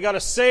earth. We got to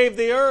save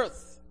the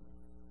earth.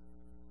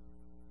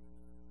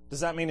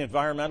 Does that mean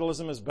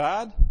environmentalism is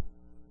bad?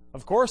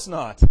 Of course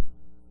not.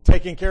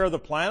 Taking care of the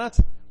planet,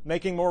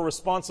 making more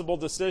responsible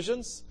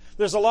decisions.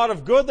 There's a lot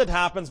of good that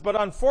happens, but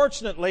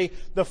unfortunately,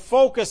 the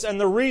focus and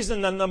the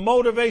reason and the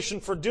motivation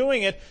for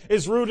doing it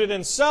is rooted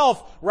in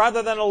self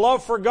rather than a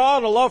love for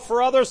God, a love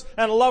for others,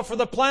 and a love for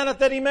the planet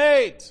that He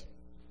made.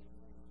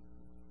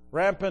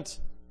 Rampant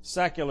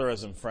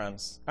secularism,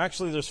 friends.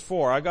 Actually, there's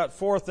 4. I got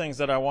 4 things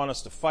that I want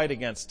us to fight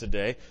against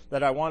today,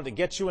 that I wanted to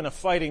get you in a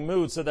fighting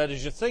mood so that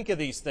as you think of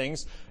these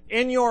things,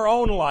 in your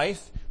own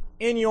life,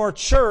 in your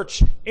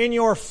church, in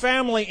your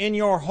family, in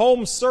your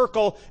home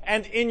circle,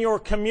 and in your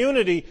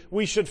community,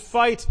 we should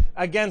fight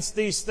against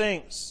these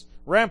things.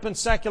 Rampant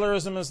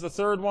secularism is the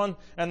third one,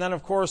 and then,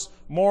 of course,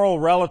 moral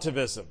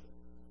relativism.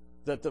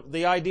 That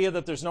the idea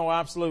that there's no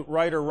absolute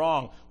right or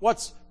wrong.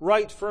 What's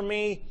right for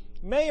me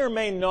may or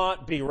may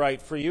not be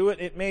right for you.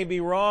 It may be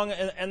wrong,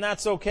 and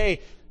that's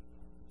okay.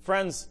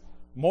 Friends,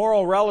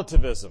 moral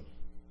relativism.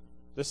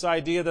 This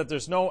idea that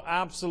there's no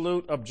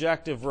absolute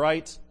objective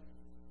right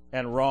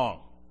and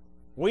wrong.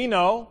 We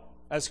know,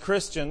 as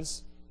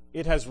Christians,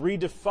 it has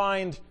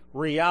redefined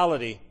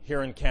reality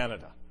here in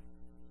Canada.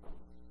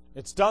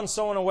 It's done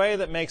so in a way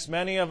that makes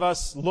many of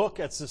us look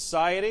at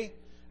society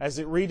as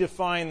it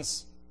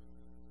redefines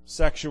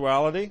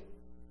sexuality,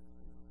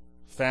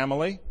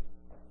 family,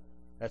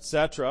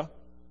 etc.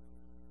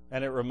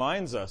 And it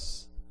reminds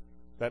us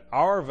that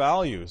our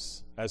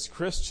values as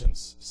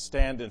Christians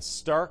stand in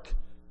stark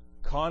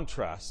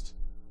contrast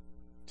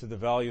to the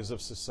values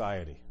of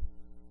society.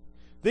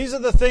 These are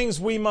the things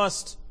we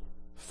must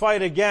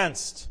fight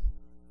against.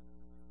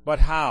 But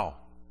how?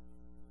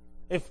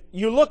 If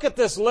you look at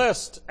this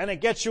list and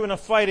it gets you in a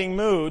fighting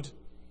mood,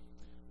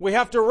 we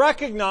have to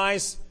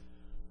recognize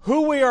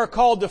who we are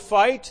called to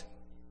fight,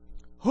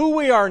 who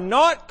we are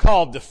not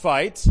called to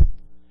fight,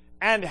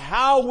 and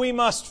how we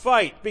must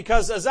fight.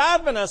 Because as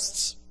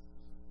Adventists,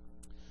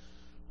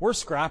 we're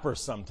scrappers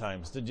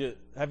sometimes.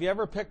 Have you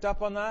ever picked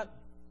up on that?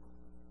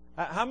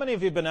 How many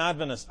of you have been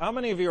Adventist? How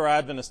many of you are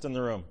Adventist in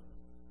the room?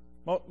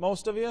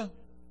 Most of you?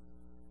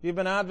 You've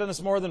been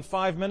Adventist more than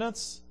 5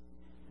 minutes?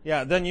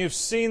 Yeah, then you've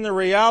seen the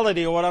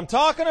reality of what I'm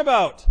talking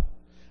about.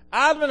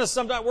 Adventists,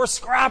 sometimes we're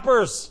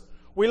scrappers.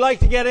 We like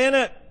to get in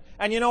it.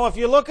 And if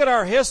you look at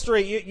our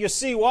history, you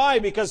see why.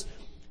 Because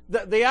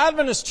the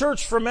Adventist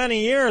church for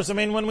many years,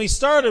 when we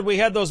started, we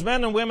had those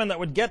men and women that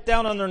would get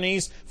down on their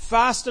knees,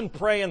 fast and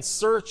pray, and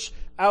search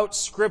out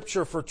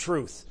Scripture for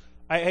truth.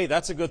 Hey,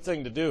 that's a good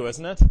thing to do,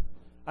 isn't it?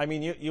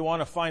 You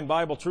want to find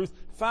Bible truth?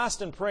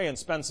 Fast and pray and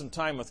spend some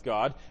time with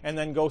God, and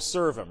then go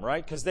serve Him,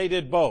 right? Because they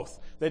did both.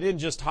 They didn't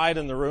just hide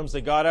in the rooms. They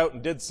got out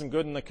and did some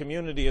good in the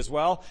community as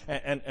well,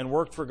 and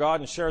worked for God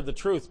and shared the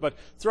truth. But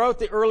throughout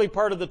the early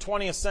part of the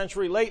 20th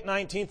century, late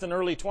 19th and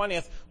early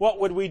 20th, what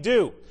would we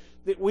do?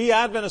 We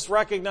Adventists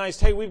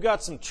recognized, hey, we've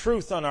got some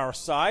truth on our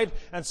side,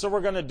 and so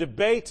we're going to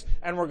debate,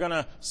 and we're going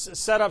to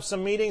set up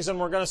some meetings, and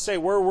we're going to say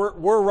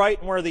we're right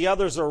and where the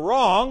others are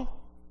wrong.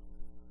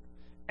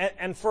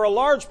 And for a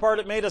large part,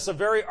 it made us a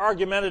very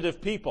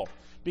argumentative people,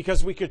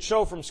 because we could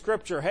show from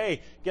Scripture,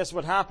 hey, guess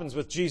what happens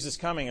with Jesus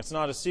coming? It's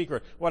not a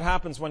secret. What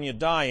happens when you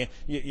die?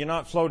 You're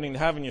not floating to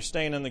heaven. You're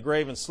staying in the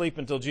grave and sleep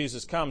until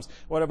Jesus comes.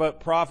 What about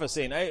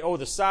prophecy? And, hey,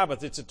 the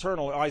Sabbath, it's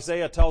eternal.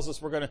 Isaiah tells us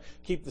we're going to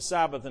keep the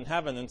Sabbath in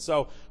heaven. And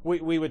so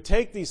we would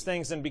take these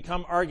things and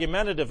become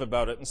argumentative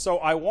about it. And so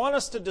I want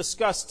us to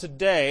discuss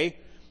today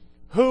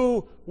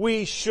who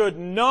we should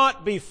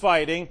not be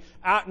fighting.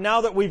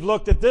 Now that we've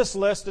looked at this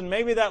list, and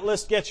maybe that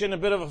list gets you in a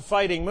bit of a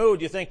fighting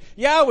mood, you think,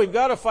 yeah, we've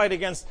got to fight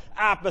against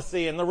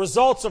apathy and the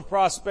results of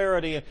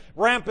prosperity and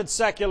rampant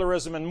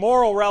secularism and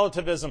moral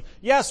relativism.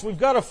 Yes, we've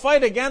got to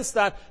fight against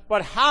that,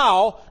 but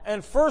how?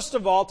 And first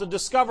of all, to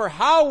discover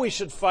how we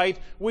should fight,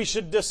 we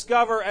should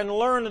discover and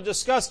learn and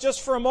discuss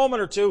just for a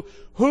moment or two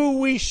who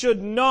we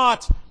should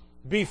not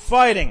be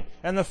fighting.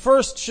 And the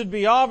first should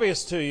be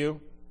obvious to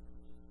you: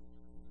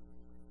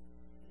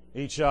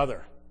 each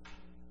other.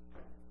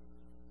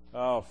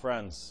 Oh,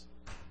 friends,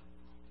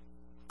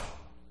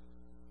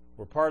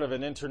 we're part of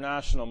an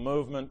international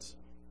movement.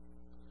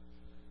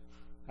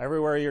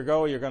 Everywhere you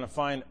go, you're going to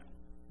find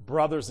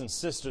brothers and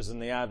sisters in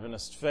the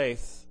Adventist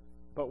faith.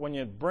 But when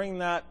you bring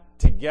that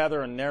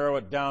together and narrow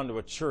it down to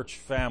a church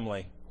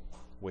family,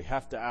 we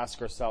have to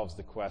ask ourselves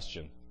the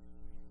question: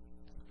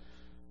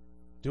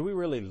 do we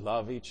really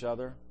love each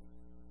other?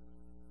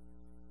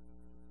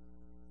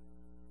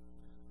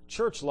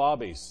 Church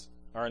lobbies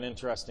are an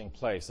interesting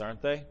place,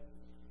 aren't they?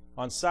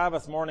 On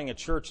Sabbath morning, a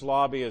church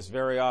lobby is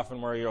very often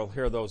where you'll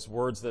hear those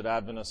words that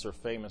Adventists are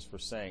famous for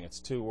saying.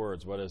 It's 2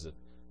 words. What is it?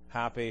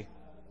 Happy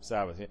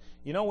Sabbath.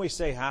 We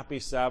say Happy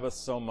Sabbath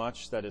so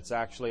much that it's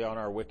actually on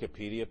our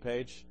Wikipedia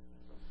page.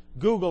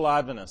 Google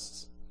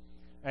Adventists,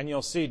 and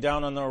you'll see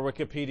down on our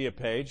Wikipedia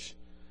page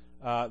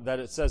that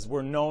it says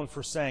we're known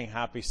for saying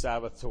Happy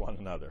Sabbath to one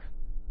another.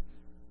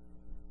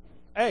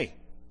 Hey,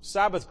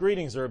 Sabbath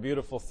greetings are a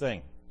beautiful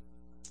thing.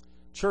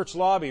 Church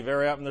lobby,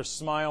 very often there's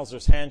smiles,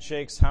 there's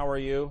handshakes, how are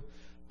you?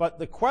 But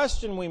the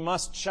question we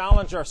must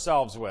challenge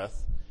ourselves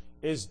with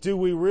is, do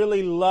we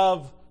really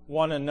love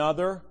one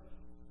another,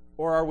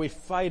 or are we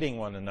fighting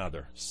one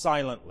another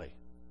silently?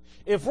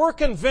 If we're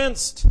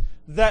convinced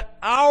that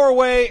our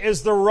way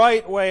is the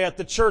right way at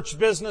the church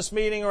business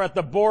meeting or at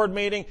the board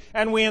meeting,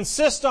 and we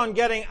insist on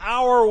getting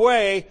our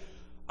way,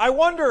 I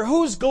wonder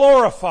who's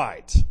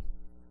glorified?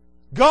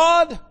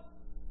 God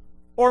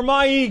or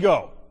my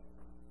ego?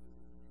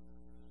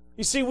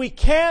 You see, we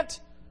can't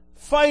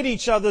fight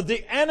each other.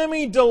 The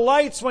enemy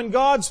delights when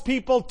God's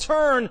people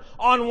turn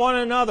on one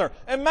another.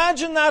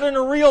 Imagine that in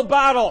a real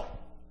battle.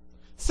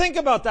 Think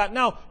about that.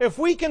 Now, if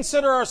we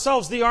consider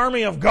ourselves the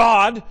army of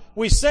God,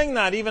 we sing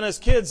that even as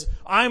kids.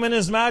 I'm in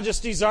His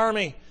Majesty's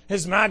army.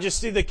 His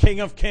Majesty the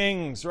King of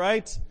Kings,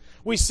 right?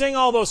 We sing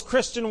all those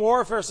Christian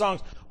warfare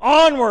songs.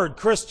 Onward,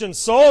 Christian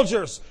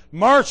soldiers,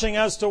 marching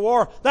as to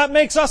war. That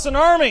makes us an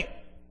army.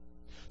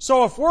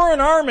 So if we're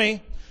an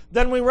army,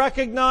 then we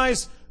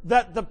recognize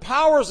that the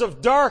powers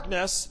of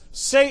darkness,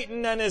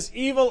 Satan and his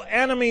evil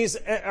enemies,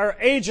 or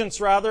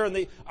agents rather,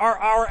 are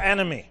our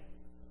enemy.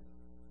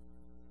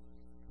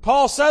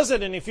 Paul says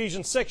it in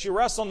Ephesians 6, you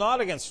wrestle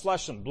not against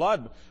flesh and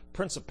blood, but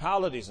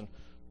principalities and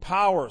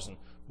powers and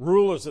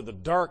rulers of the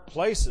dark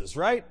places,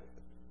 right?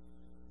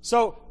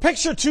 So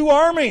picture two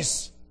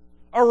armies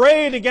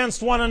arrayed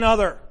against one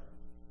another.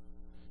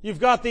 You've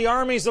got the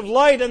armies of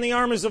light and the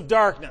armies of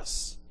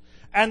darkness.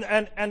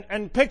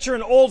 And picture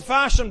an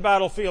old-fashioned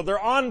battlefield. They're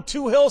on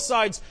two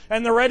hillsides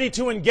and they're ready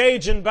to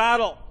engage in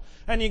battle.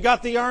 And you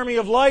got the army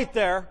of light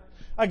there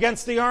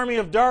against the army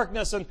of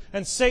darkness,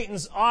 and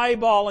Satan's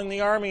eyeballing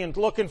the army and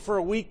looking for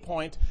a weak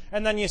point.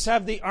 And then you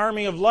have the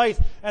army of light,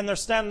 and they're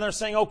standing there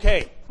saying,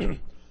 okay,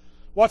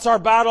 what's our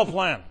battle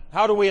plan?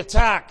 How do we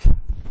attack?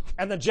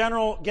 And the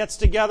general gets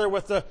together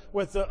with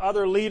the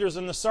other leaders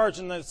and the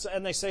sergeant,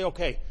 and they say,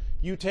 okay,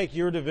 you take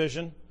your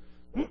division,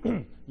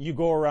 you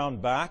go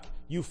around back,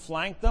 you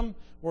flank them,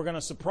 we're going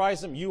to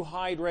surprise them, you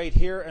hide right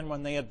here, and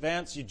when they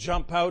advance, you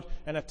jump out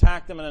and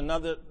attack them, and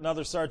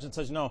another sergeant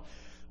says, no,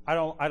 I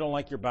don't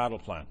like your battle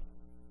plan.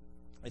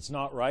 It's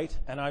not right,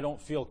 and I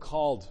don't feel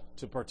called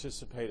to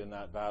participate in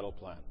that battle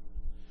plan.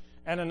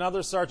 And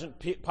another sergeant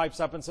pipes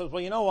up and says,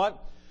 well, you know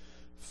what?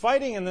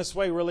 Fighting in this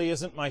way really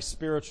isn't my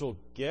spiritual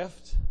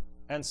gift,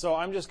 and so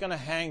I'm just going to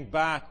hang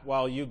back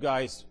while you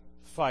guys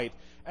fight.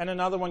 And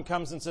another one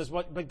comes and says,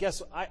 but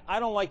guess what? I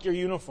don't like your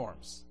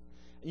uniforms.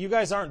 You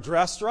guys aren't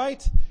dressed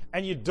right,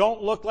 and you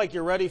don't look like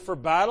you're ready for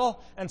battle,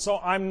 and so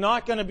I'm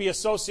not going to be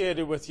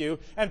associated with you.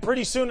 And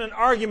pretty soon an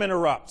argument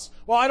erupts.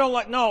 Well, I don't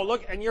like, no,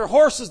 look, and your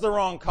horse is the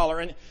wrong color.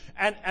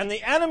 And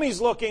the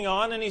enemy's looking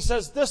on, and he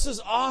says, this is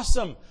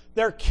awesome.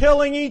 They're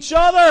killing each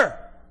other.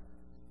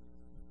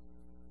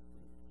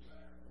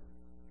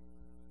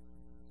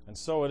 And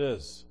so it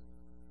is.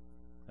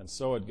 And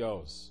so it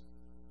goes.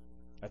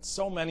 At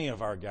so many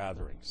of our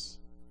gatherings.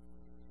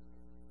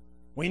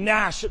 We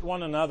gnash at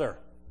one another.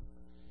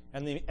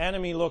 And the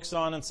enemy looks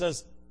on and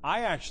says,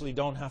 I actually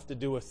don't have to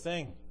do a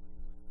thing.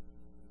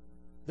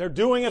 They're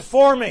doing it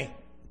for me.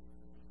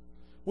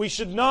 We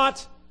should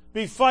not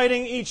be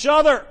fighting each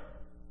other.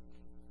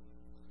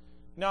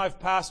 Now, I've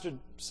pastored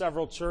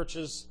several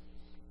churches.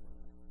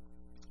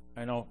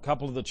 I know a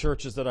couple of the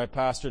churches that I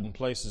pastored in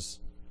places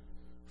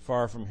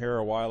far from here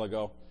a while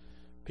ago.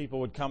 People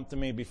would come to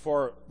me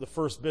before the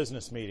first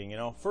business meeting.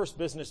 First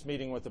business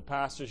meeting with the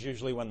pastor is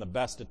usually when the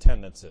best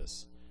attendance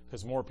is,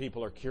 because more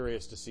people are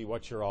curious to see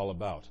what you're all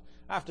about.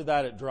 After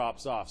that, it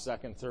drops off,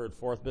 second, third,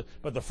 fourth.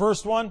 But the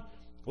first one,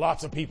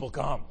 lots of people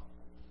come.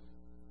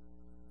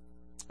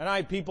 And I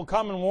had people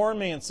come and warn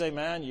me and say,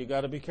 man, you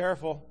got to be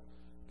careful,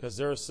 because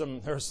there's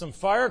some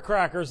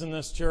firecrackers in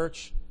this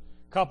church.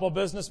 A couple of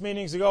business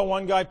meetings ago,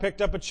 one guy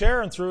picked up a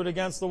chair and threw it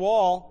against the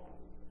wall.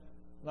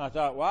 And I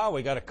thought, wow,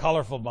 we got a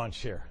colorful bunch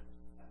here.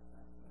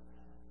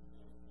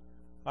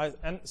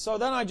 And so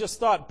then I just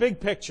thought, big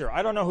picture.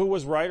 I don't know who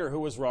was right or who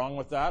was wrong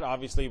with that.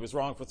 Obviously, he was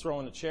wrong for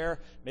throwing a chair.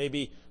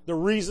 Maybe the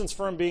reasons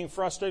for him being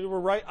frustrated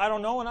were right. I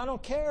don't know, and I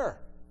don't care.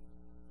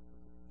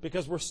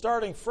 Because we're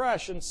starting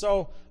fresh. And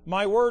so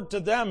my word to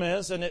them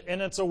is, and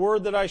it's a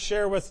word that I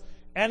share with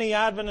any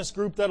Adventist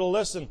group that'll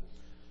listen,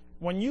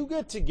 when you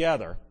get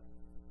together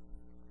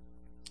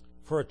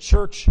for a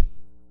church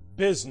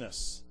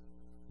business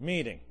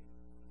meeting,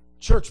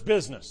 church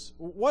business,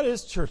 what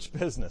is church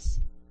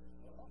business?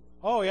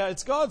 Oh, yeah,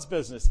 it's God's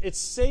business. It's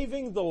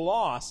saving the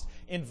lost,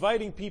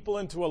 inviting people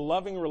into a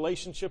loving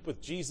relationship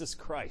with Jesus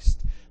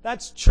Christ.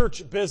 That's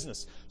church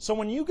business. So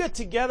when you get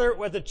together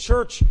with a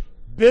church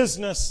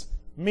business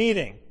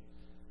meeting,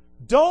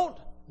 don't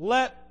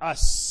let a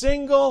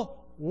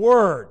single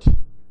word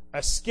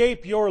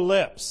escape your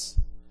lips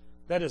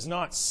that is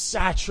not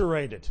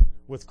saturated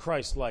with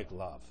Christ-like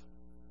love.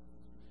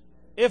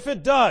 If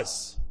it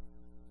does,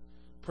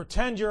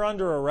 pretend you're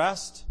under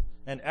arrest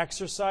and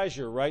exercise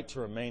your right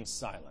to remain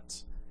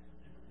silent.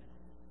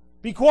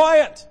 Be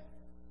quiet.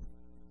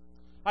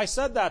 I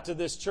said that to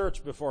this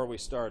church before we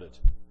started.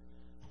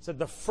 I said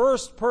the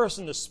first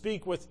person to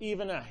speak with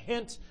even a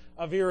hint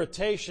of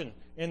irritation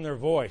in their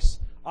voice,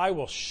 I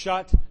will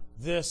shut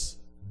this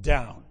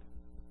down.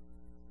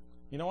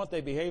 You know what?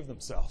 They behaved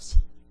themselves.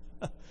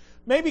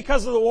 Maybe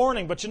because of the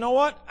warning, but you know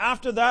what?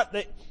 After that,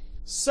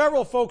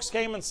 several folks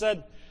came and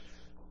said,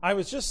 I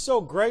was just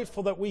so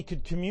grateful that we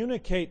could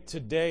communicate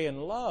today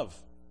in love.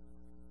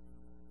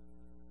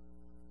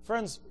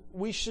 Friends,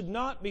 we should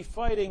not be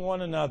fighting one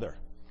another.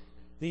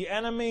 The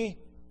enemy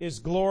is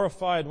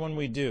glorified when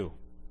we do.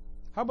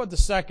 How about the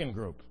second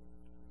group?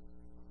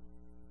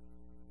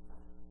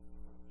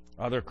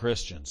 Other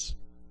Christians.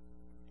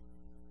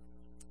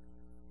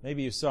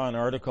 Maybe you saw an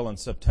article in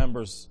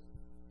September's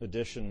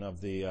edition of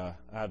the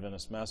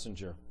Adventist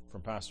Messenger from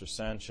Pastor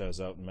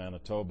Sanchez out in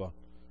Manitoba.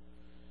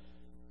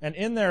 And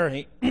in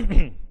there,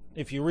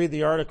 if you read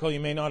the article,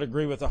 you may not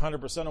agree with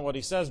 100% of what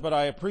he says, but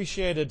I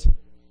appreciated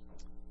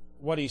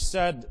what he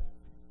said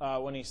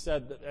when he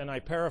said, and I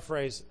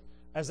paraphrase,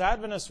 as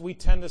Adventists, we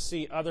tend to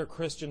see other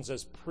Christians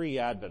as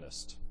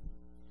pre-Adventist.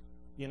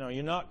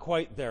 You're not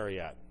quite there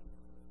yet.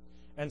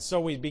 And so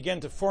we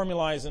begin to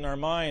formulate in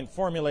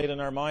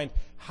our mind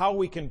how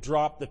we can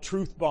drop the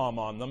truth bomb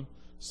on them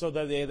so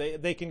that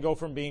they can go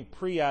from being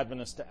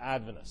pre-Adventist to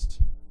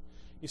Adventist.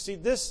 You see,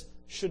 this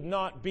should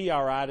not be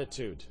our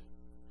attitude.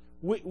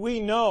 We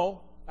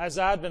know, as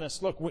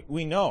Adventists, look,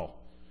 we know.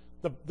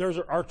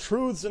 There are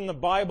truths in the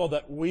Bible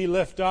that we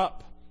lift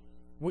up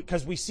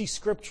because we see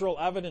scriptural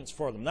evidence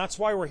for them. That's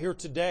why we're here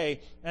today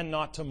and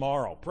not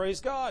tomorrow.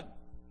 Praise God.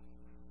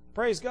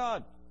 Praise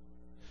God.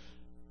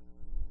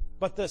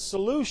 But the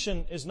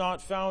solution is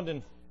not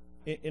found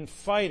in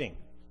fighting.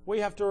 We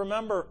have to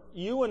remember,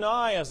 you and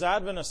I as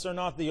Adventists are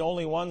not the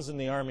only ones in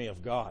the army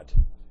of God.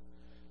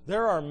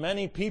 There are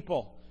many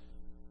people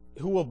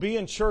who will be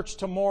in church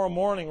tomorrow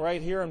morning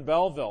right here in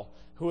Belleville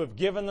who have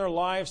given their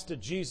lives to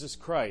Jesus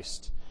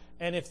Christ.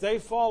 And if they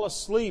fall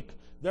asleep,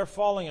 they're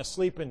falling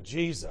asleep in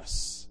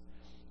Jesus.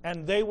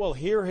 And they will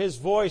hear His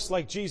voice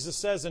like Jesus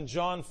says in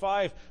John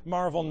 5,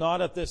 marvel not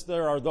at this,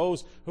 there are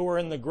those who are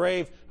in the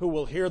grave who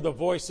will hear the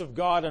voice of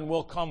God and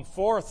will come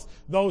forth,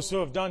 those who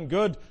have done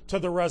good to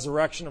the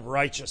resurrection of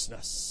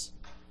righteousness.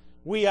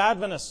 We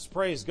Adventists,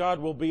 praise God,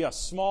 will be a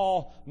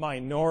small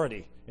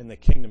minority in the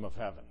kingdom of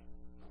heaven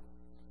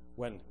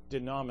when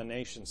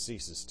denomination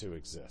ceases to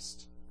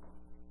exist.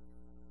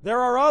 There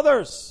are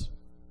others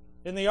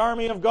in the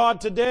army of God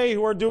today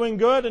who are doing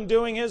good and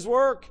doing His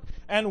work,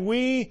 and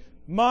we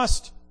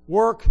must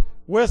work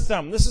with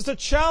them. This is a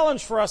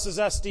challenge for us as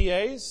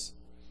SDAs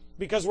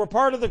because we're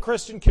part of the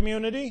Christian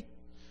community.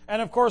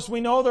 And of course,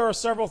 we know there are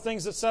several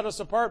things that set us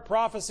apart: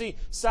 prophecy,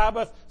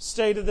 Sabbath,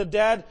 state of the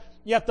dead.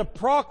 Yet the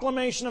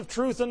proclamation of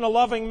truth in a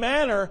loving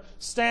manner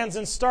stands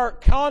in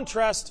stark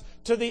contrast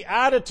to the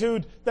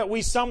attitude that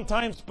we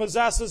sometimes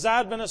possess as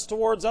Adventists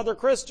towards other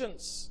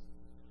Christians.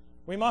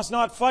 We must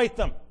not fight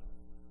them.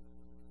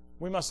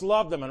 We must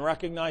love them and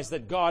recognize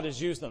that God has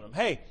used them.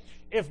 Hey,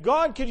 if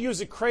God could use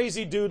a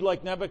crazy dude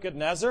like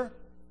Nebuchadnezzar,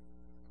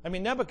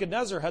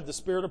 Nebuchadnezzar had the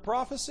spirit of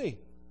prophecy.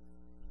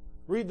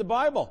 Read the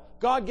Bible.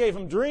 God gave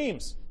him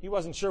dreams. He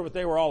wasn't sure what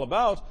they were all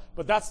about,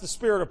 but that's the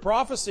spirit of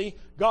prophecy.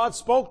 God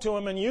spoke to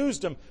him and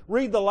used him.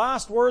 Read the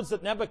last words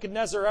that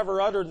Nebuchadnezzar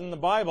ever uttered in the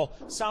Bible.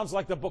 Sounds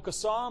like the book of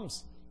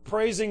Psalms.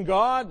 Praising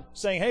God,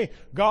 saying, hey,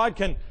 God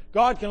can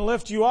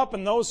lift you up,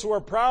 and those who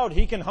are proud,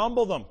 He can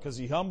humble them, because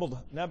He humbled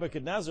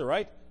Nebuchadnezzar,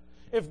 right?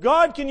 If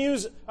God can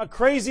use a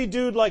crazy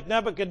dude like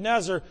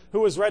Nebuchadnezzar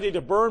who is ready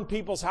to burn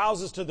people's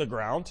houses to the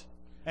ground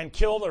and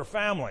kill their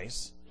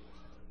families,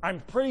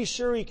 I'm pretty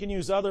sure He can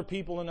use other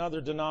people in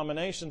other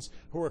denominations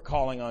who are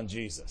calling on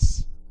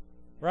Jesus.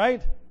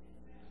 Right?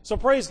 So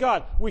praise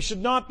God. We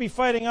should not be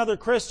fighting other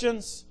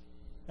Christians.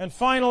 And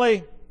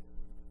finally,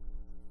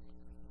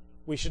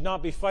 we should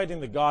not be fighting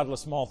the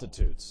godless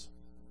multitudes.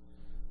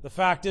 The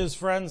fact is,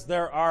 friends,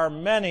 there are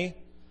many,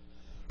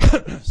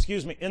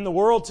 in the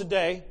world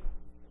today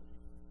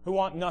who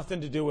want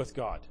nothing to do with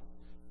God.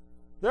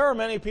 There are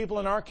many people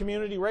in our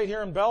community right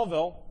here in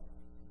Belleville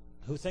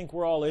who think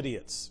we're all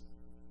idiots.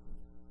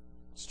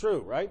 It's true,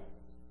 right?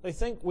 They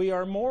think we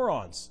are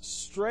morons,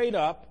 straight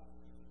up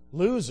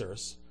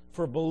losers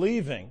for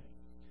believing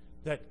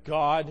that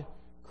God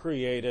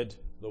created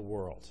the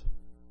world.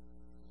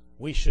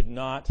 We should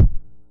not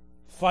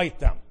fight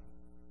them.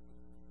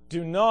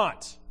 Do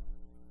not,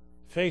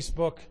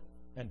 Facebook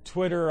and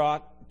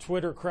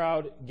Twitter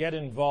crowd, get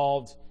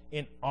involved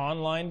in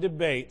online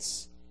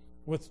debates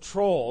with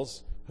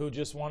trolls who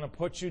just want to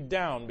put you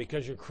down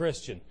because you're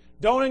Christian.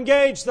 Don't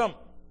engage them.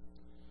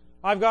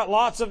 I've got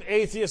lots of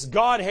atheists,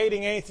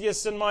 God-hating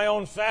atheists in my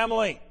own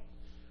family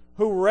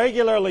who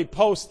regularly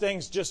post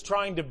things just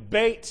trying to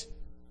bait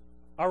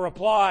a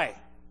reply.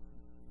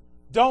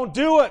 Don't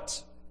do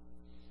it.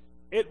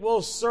 It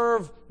will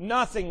serve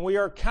nothing. We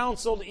are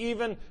counseled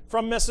even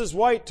from Mrs.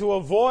 White to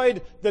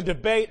avoid the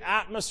debate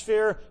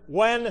atmosphere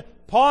when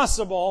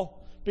possible,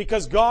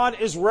 because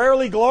God is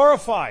rarely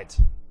glorified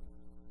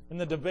in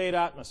the debate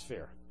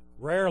atmosphere.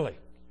 Rarely.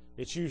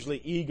 It's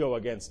usually ego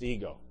against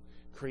ego.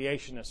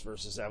 Creationist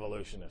versus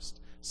evolutionist.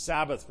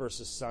 Sabbath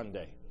versus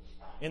Sunday.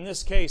 In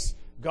this case,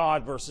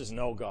 God versus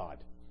no God.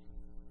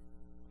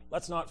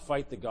 Let's not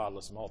fight the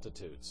godless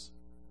multitudes.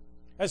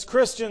 As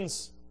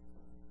Christians,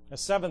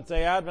 as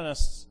Seventh-day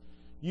Adventists,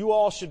 you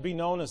all should be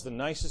known as the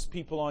nicest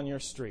people on your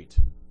street,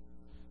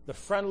 the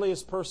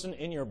friendliest person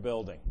in your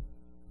building,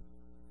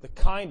 the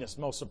kindest,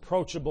 most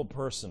approachable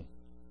person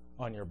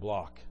on your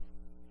block.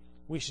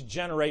 We should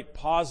generate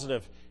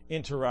positive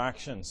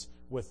interactions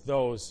with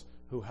those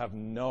who have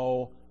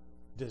no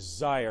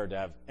desire to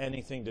have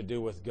anything to do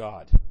with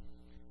God.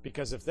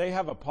 Because if they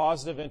have a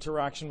positive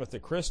interaction with the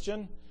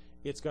Christian,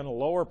 it's going to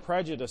lower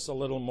prejudice a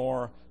little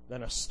more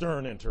than a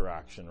stern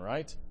interaction,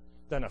 right?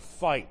 Than a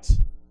fight,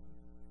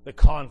 the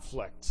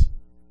conflict.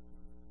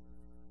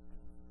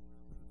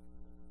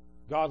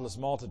 Godless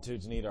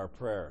multitudes need our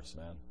prayers,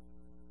 man.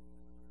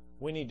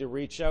 We need to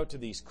reach out to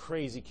these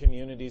crazy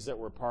communities that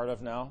we're part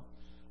of now.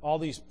 All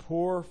these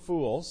poor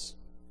fools,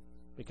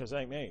 because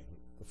the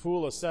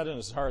fool has said in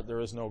his heart there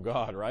is no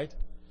God, right?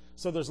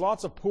 So there's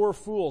lots of poor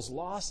fools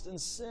lost in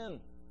sin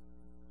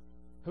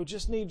who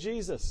just need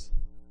Jesus.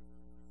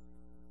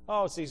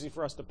 Oh, it's easy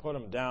for us to put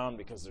them down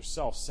because they're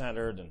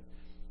self-centered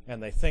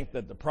and they think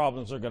that the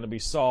problems are going to be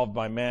solved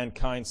by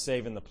mankind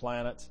saving the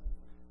planet.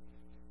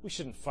 We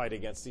shouldn't fight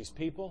against these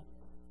people.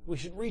 We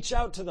should reach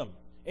out to them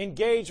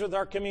Engage with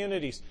our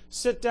communities.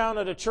 Sit down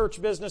at a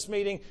church business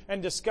meeting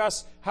and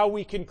discuss how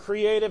we can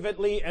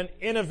creatively and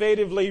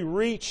innovatively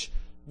reach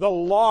the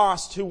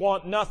lost who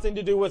want nothing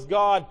to do with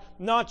God,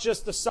 not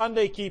just the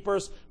Sunday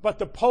keepers, but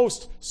the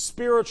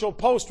post-spiritual,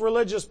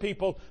 post-religious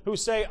people who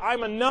say,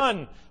 I'm a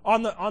none.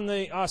 On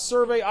the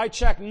survey, I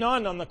check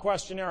none on the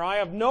questionnaire. I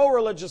have no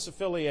religious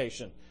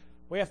affiliation.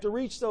 We have to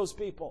reach those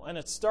people, and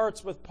it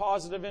starts with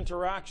positive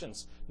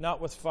interactions,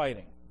 not with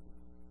fighting.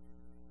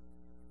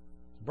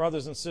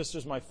 Brothers and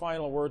sisters, my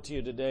final word to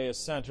you today is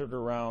centered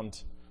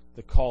around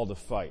the call to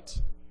fight.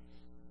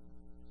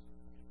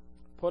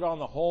 Put on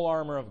the whole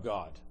armor of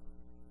God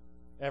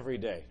every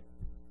day,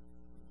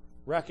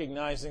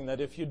 recognizing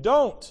that if you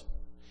don't,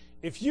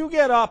 if you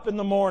get up in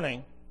the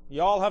morning,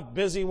 you all have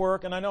busy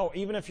work, and I know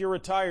even if you're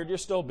retired, you're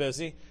still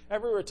busy.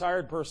 Every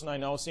retired person I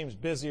know seems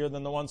busier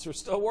than the ones who are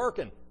still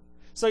working.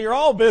 So you're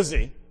all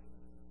busy.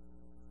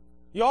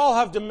 You all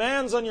have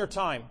demands on your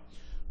time.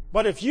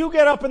 But if you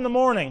get up in the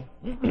morning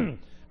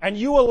and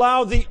you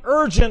allow the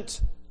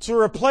urgent to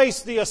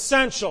replace the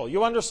essential,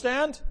 you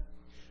understand?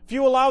 If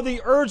you allow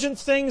the urgent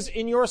things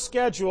in your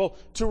schedule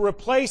to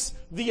replace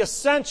the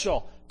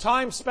essential,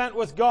 time spent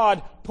with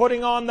God,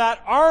 putting on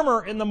that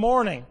armor in the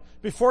morning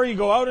before you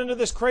go out into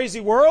this crazy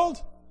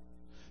world,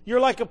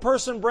 you're like a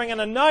person bringing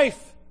a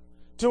knife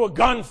to a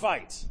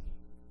gunfight.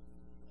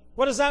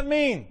 What does that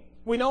mean?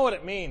 We know what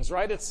it means,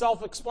 right? It's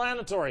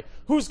self-explanatory.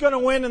 Who's going to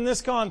win in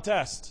this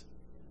contest?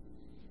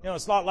 You know,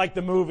 it's not like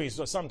the movies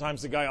where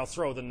sometimes the guy will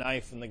throw the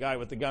knife and the guy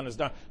with the gun is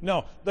done.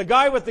 No, the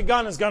guy with the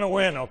gun is going to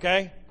win,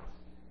 okay?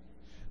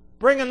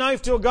 Bring a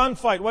knife to a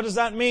gunfight. What does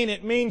that mean?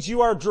 It means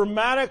you are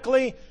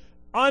dramatically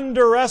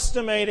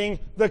underestimating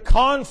the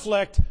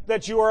conflict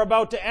that you are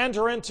about to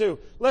enter into.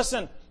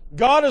 Listen,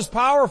 God is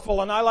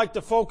powerful, and I like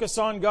to focus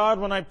on God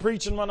when I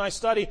preach and when I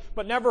study,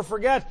 but never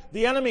forget,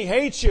 the enemy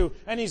hates you,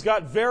 and he's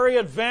got very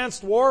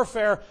advanced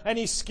warfare, and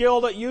he's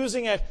skilled at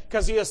using it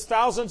because he has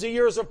thousands of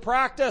years of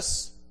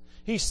practice.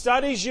 He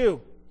studies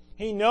you.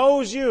 He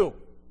knows you.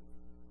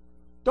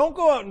 Don't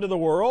go out into the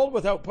world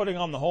without putting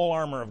on the whole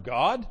armor of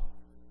God.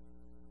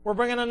 We're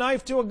bringing a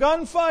knife to a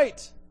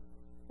gunfight.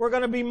 We're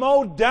going to be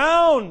mowed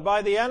down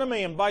by the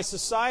enemy and by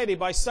society,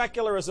 by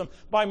secularism,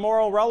 by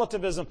moral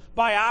relativism,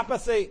 by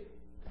apathy.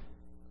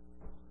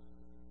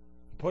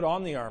 Put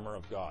on the armor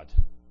of God.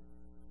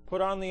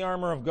 Put on the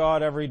armor of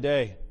God every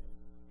day.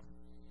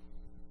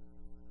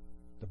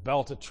 The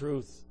belt of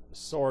truth, the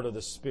sword of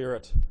the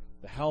Spirit,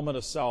 the helmet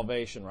of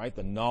salvation, right?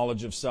 The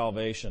knowledge of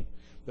salvation,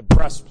 the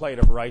breastplate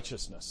of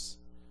righteousness,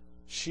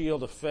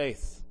 shield of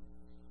faith,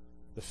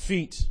 the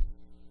feet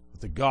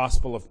with the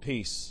gospel of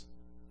peace.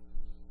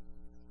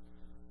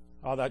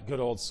 Oh, that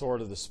good old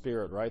sword of the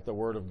Spirit, right? The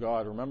Word of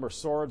God. Remember,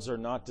 swords are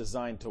not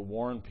designed to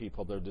warn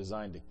people, they're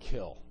designed to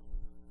kill.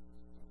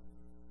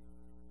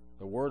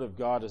 The Word of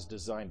God is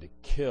designed to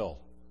kill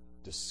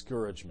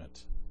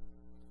discouragement,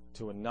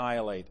 to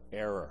annihilate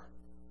error,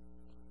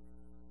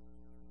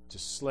 to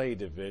slay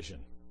division,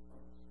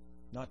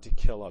 not to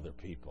kill other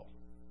people.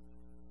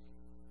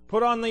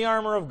 Put on the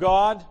armor of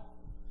God,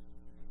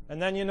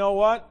 and then you know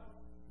what?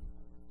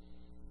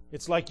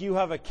 It's like you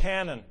have a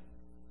cannon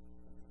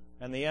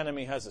and the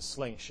enemy has a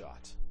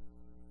slingshot.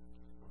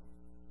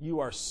 You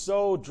are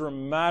so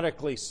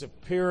dramatically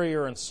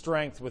superior in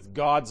strength with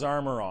God's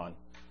armor on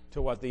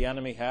to what the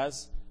enemy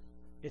has,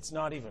 it's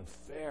not even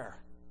fair.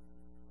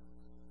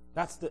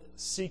 That's the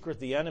secret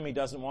the enemy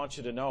doesn't want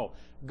you to know.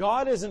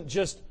 God isn't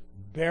just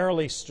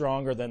barely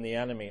stronger than the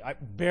enemy. I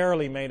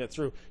barely made it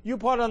through. You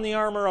put on the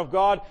armor of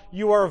God,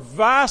 you are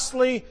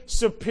vastly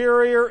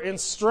superior in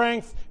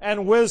strength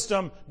and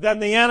wisdom than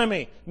the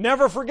enemy.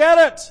 Never forget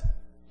it.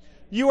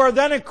 You are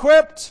then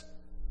equipped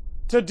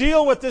to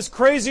deal with this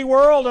crazy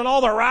world and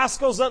all the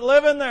rascals that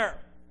live in there.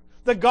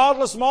 The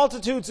godless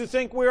multitudes who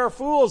think we are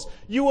fools,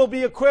 you will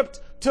be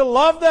equipped to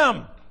love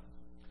them,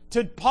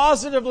 to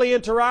positively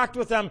interact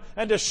with them,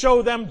 and to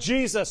show them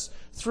Jesus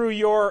through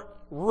your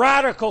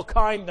radical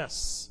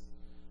kindness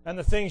and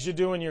the things you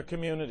do in your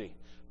community.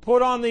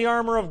 Put on the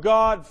armor of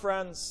God,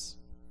 friends.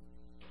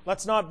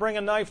 Let's not bring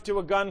a knife to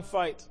a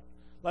gunfight.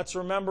 Let's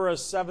remember,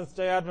 as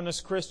Seventh-day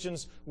Adventist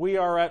Christians, we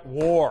are at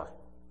war.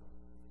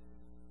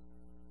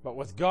 But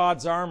with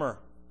God's armor,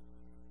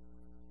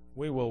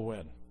 we will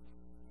win.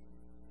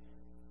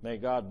 May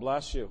God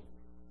bless you.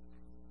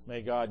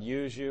 May God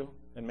use you.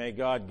 And may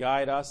God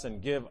guide us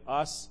and give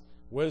us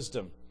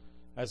wisdom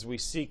as we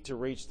seek to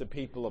reach the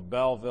people of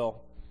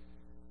Belleville,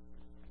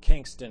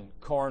 Kingston,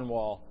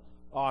 Cornwall,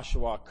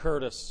 Oshawa,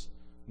 Curtis,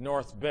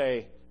 North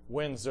Bay,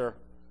 Windsor,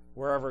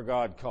 wherever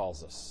God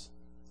calls us.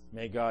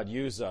 May God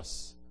use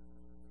us.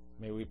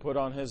 May we put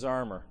on His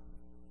armor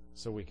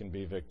so we can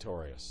be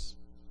victorious.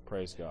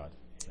 Praise God.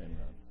 Amen.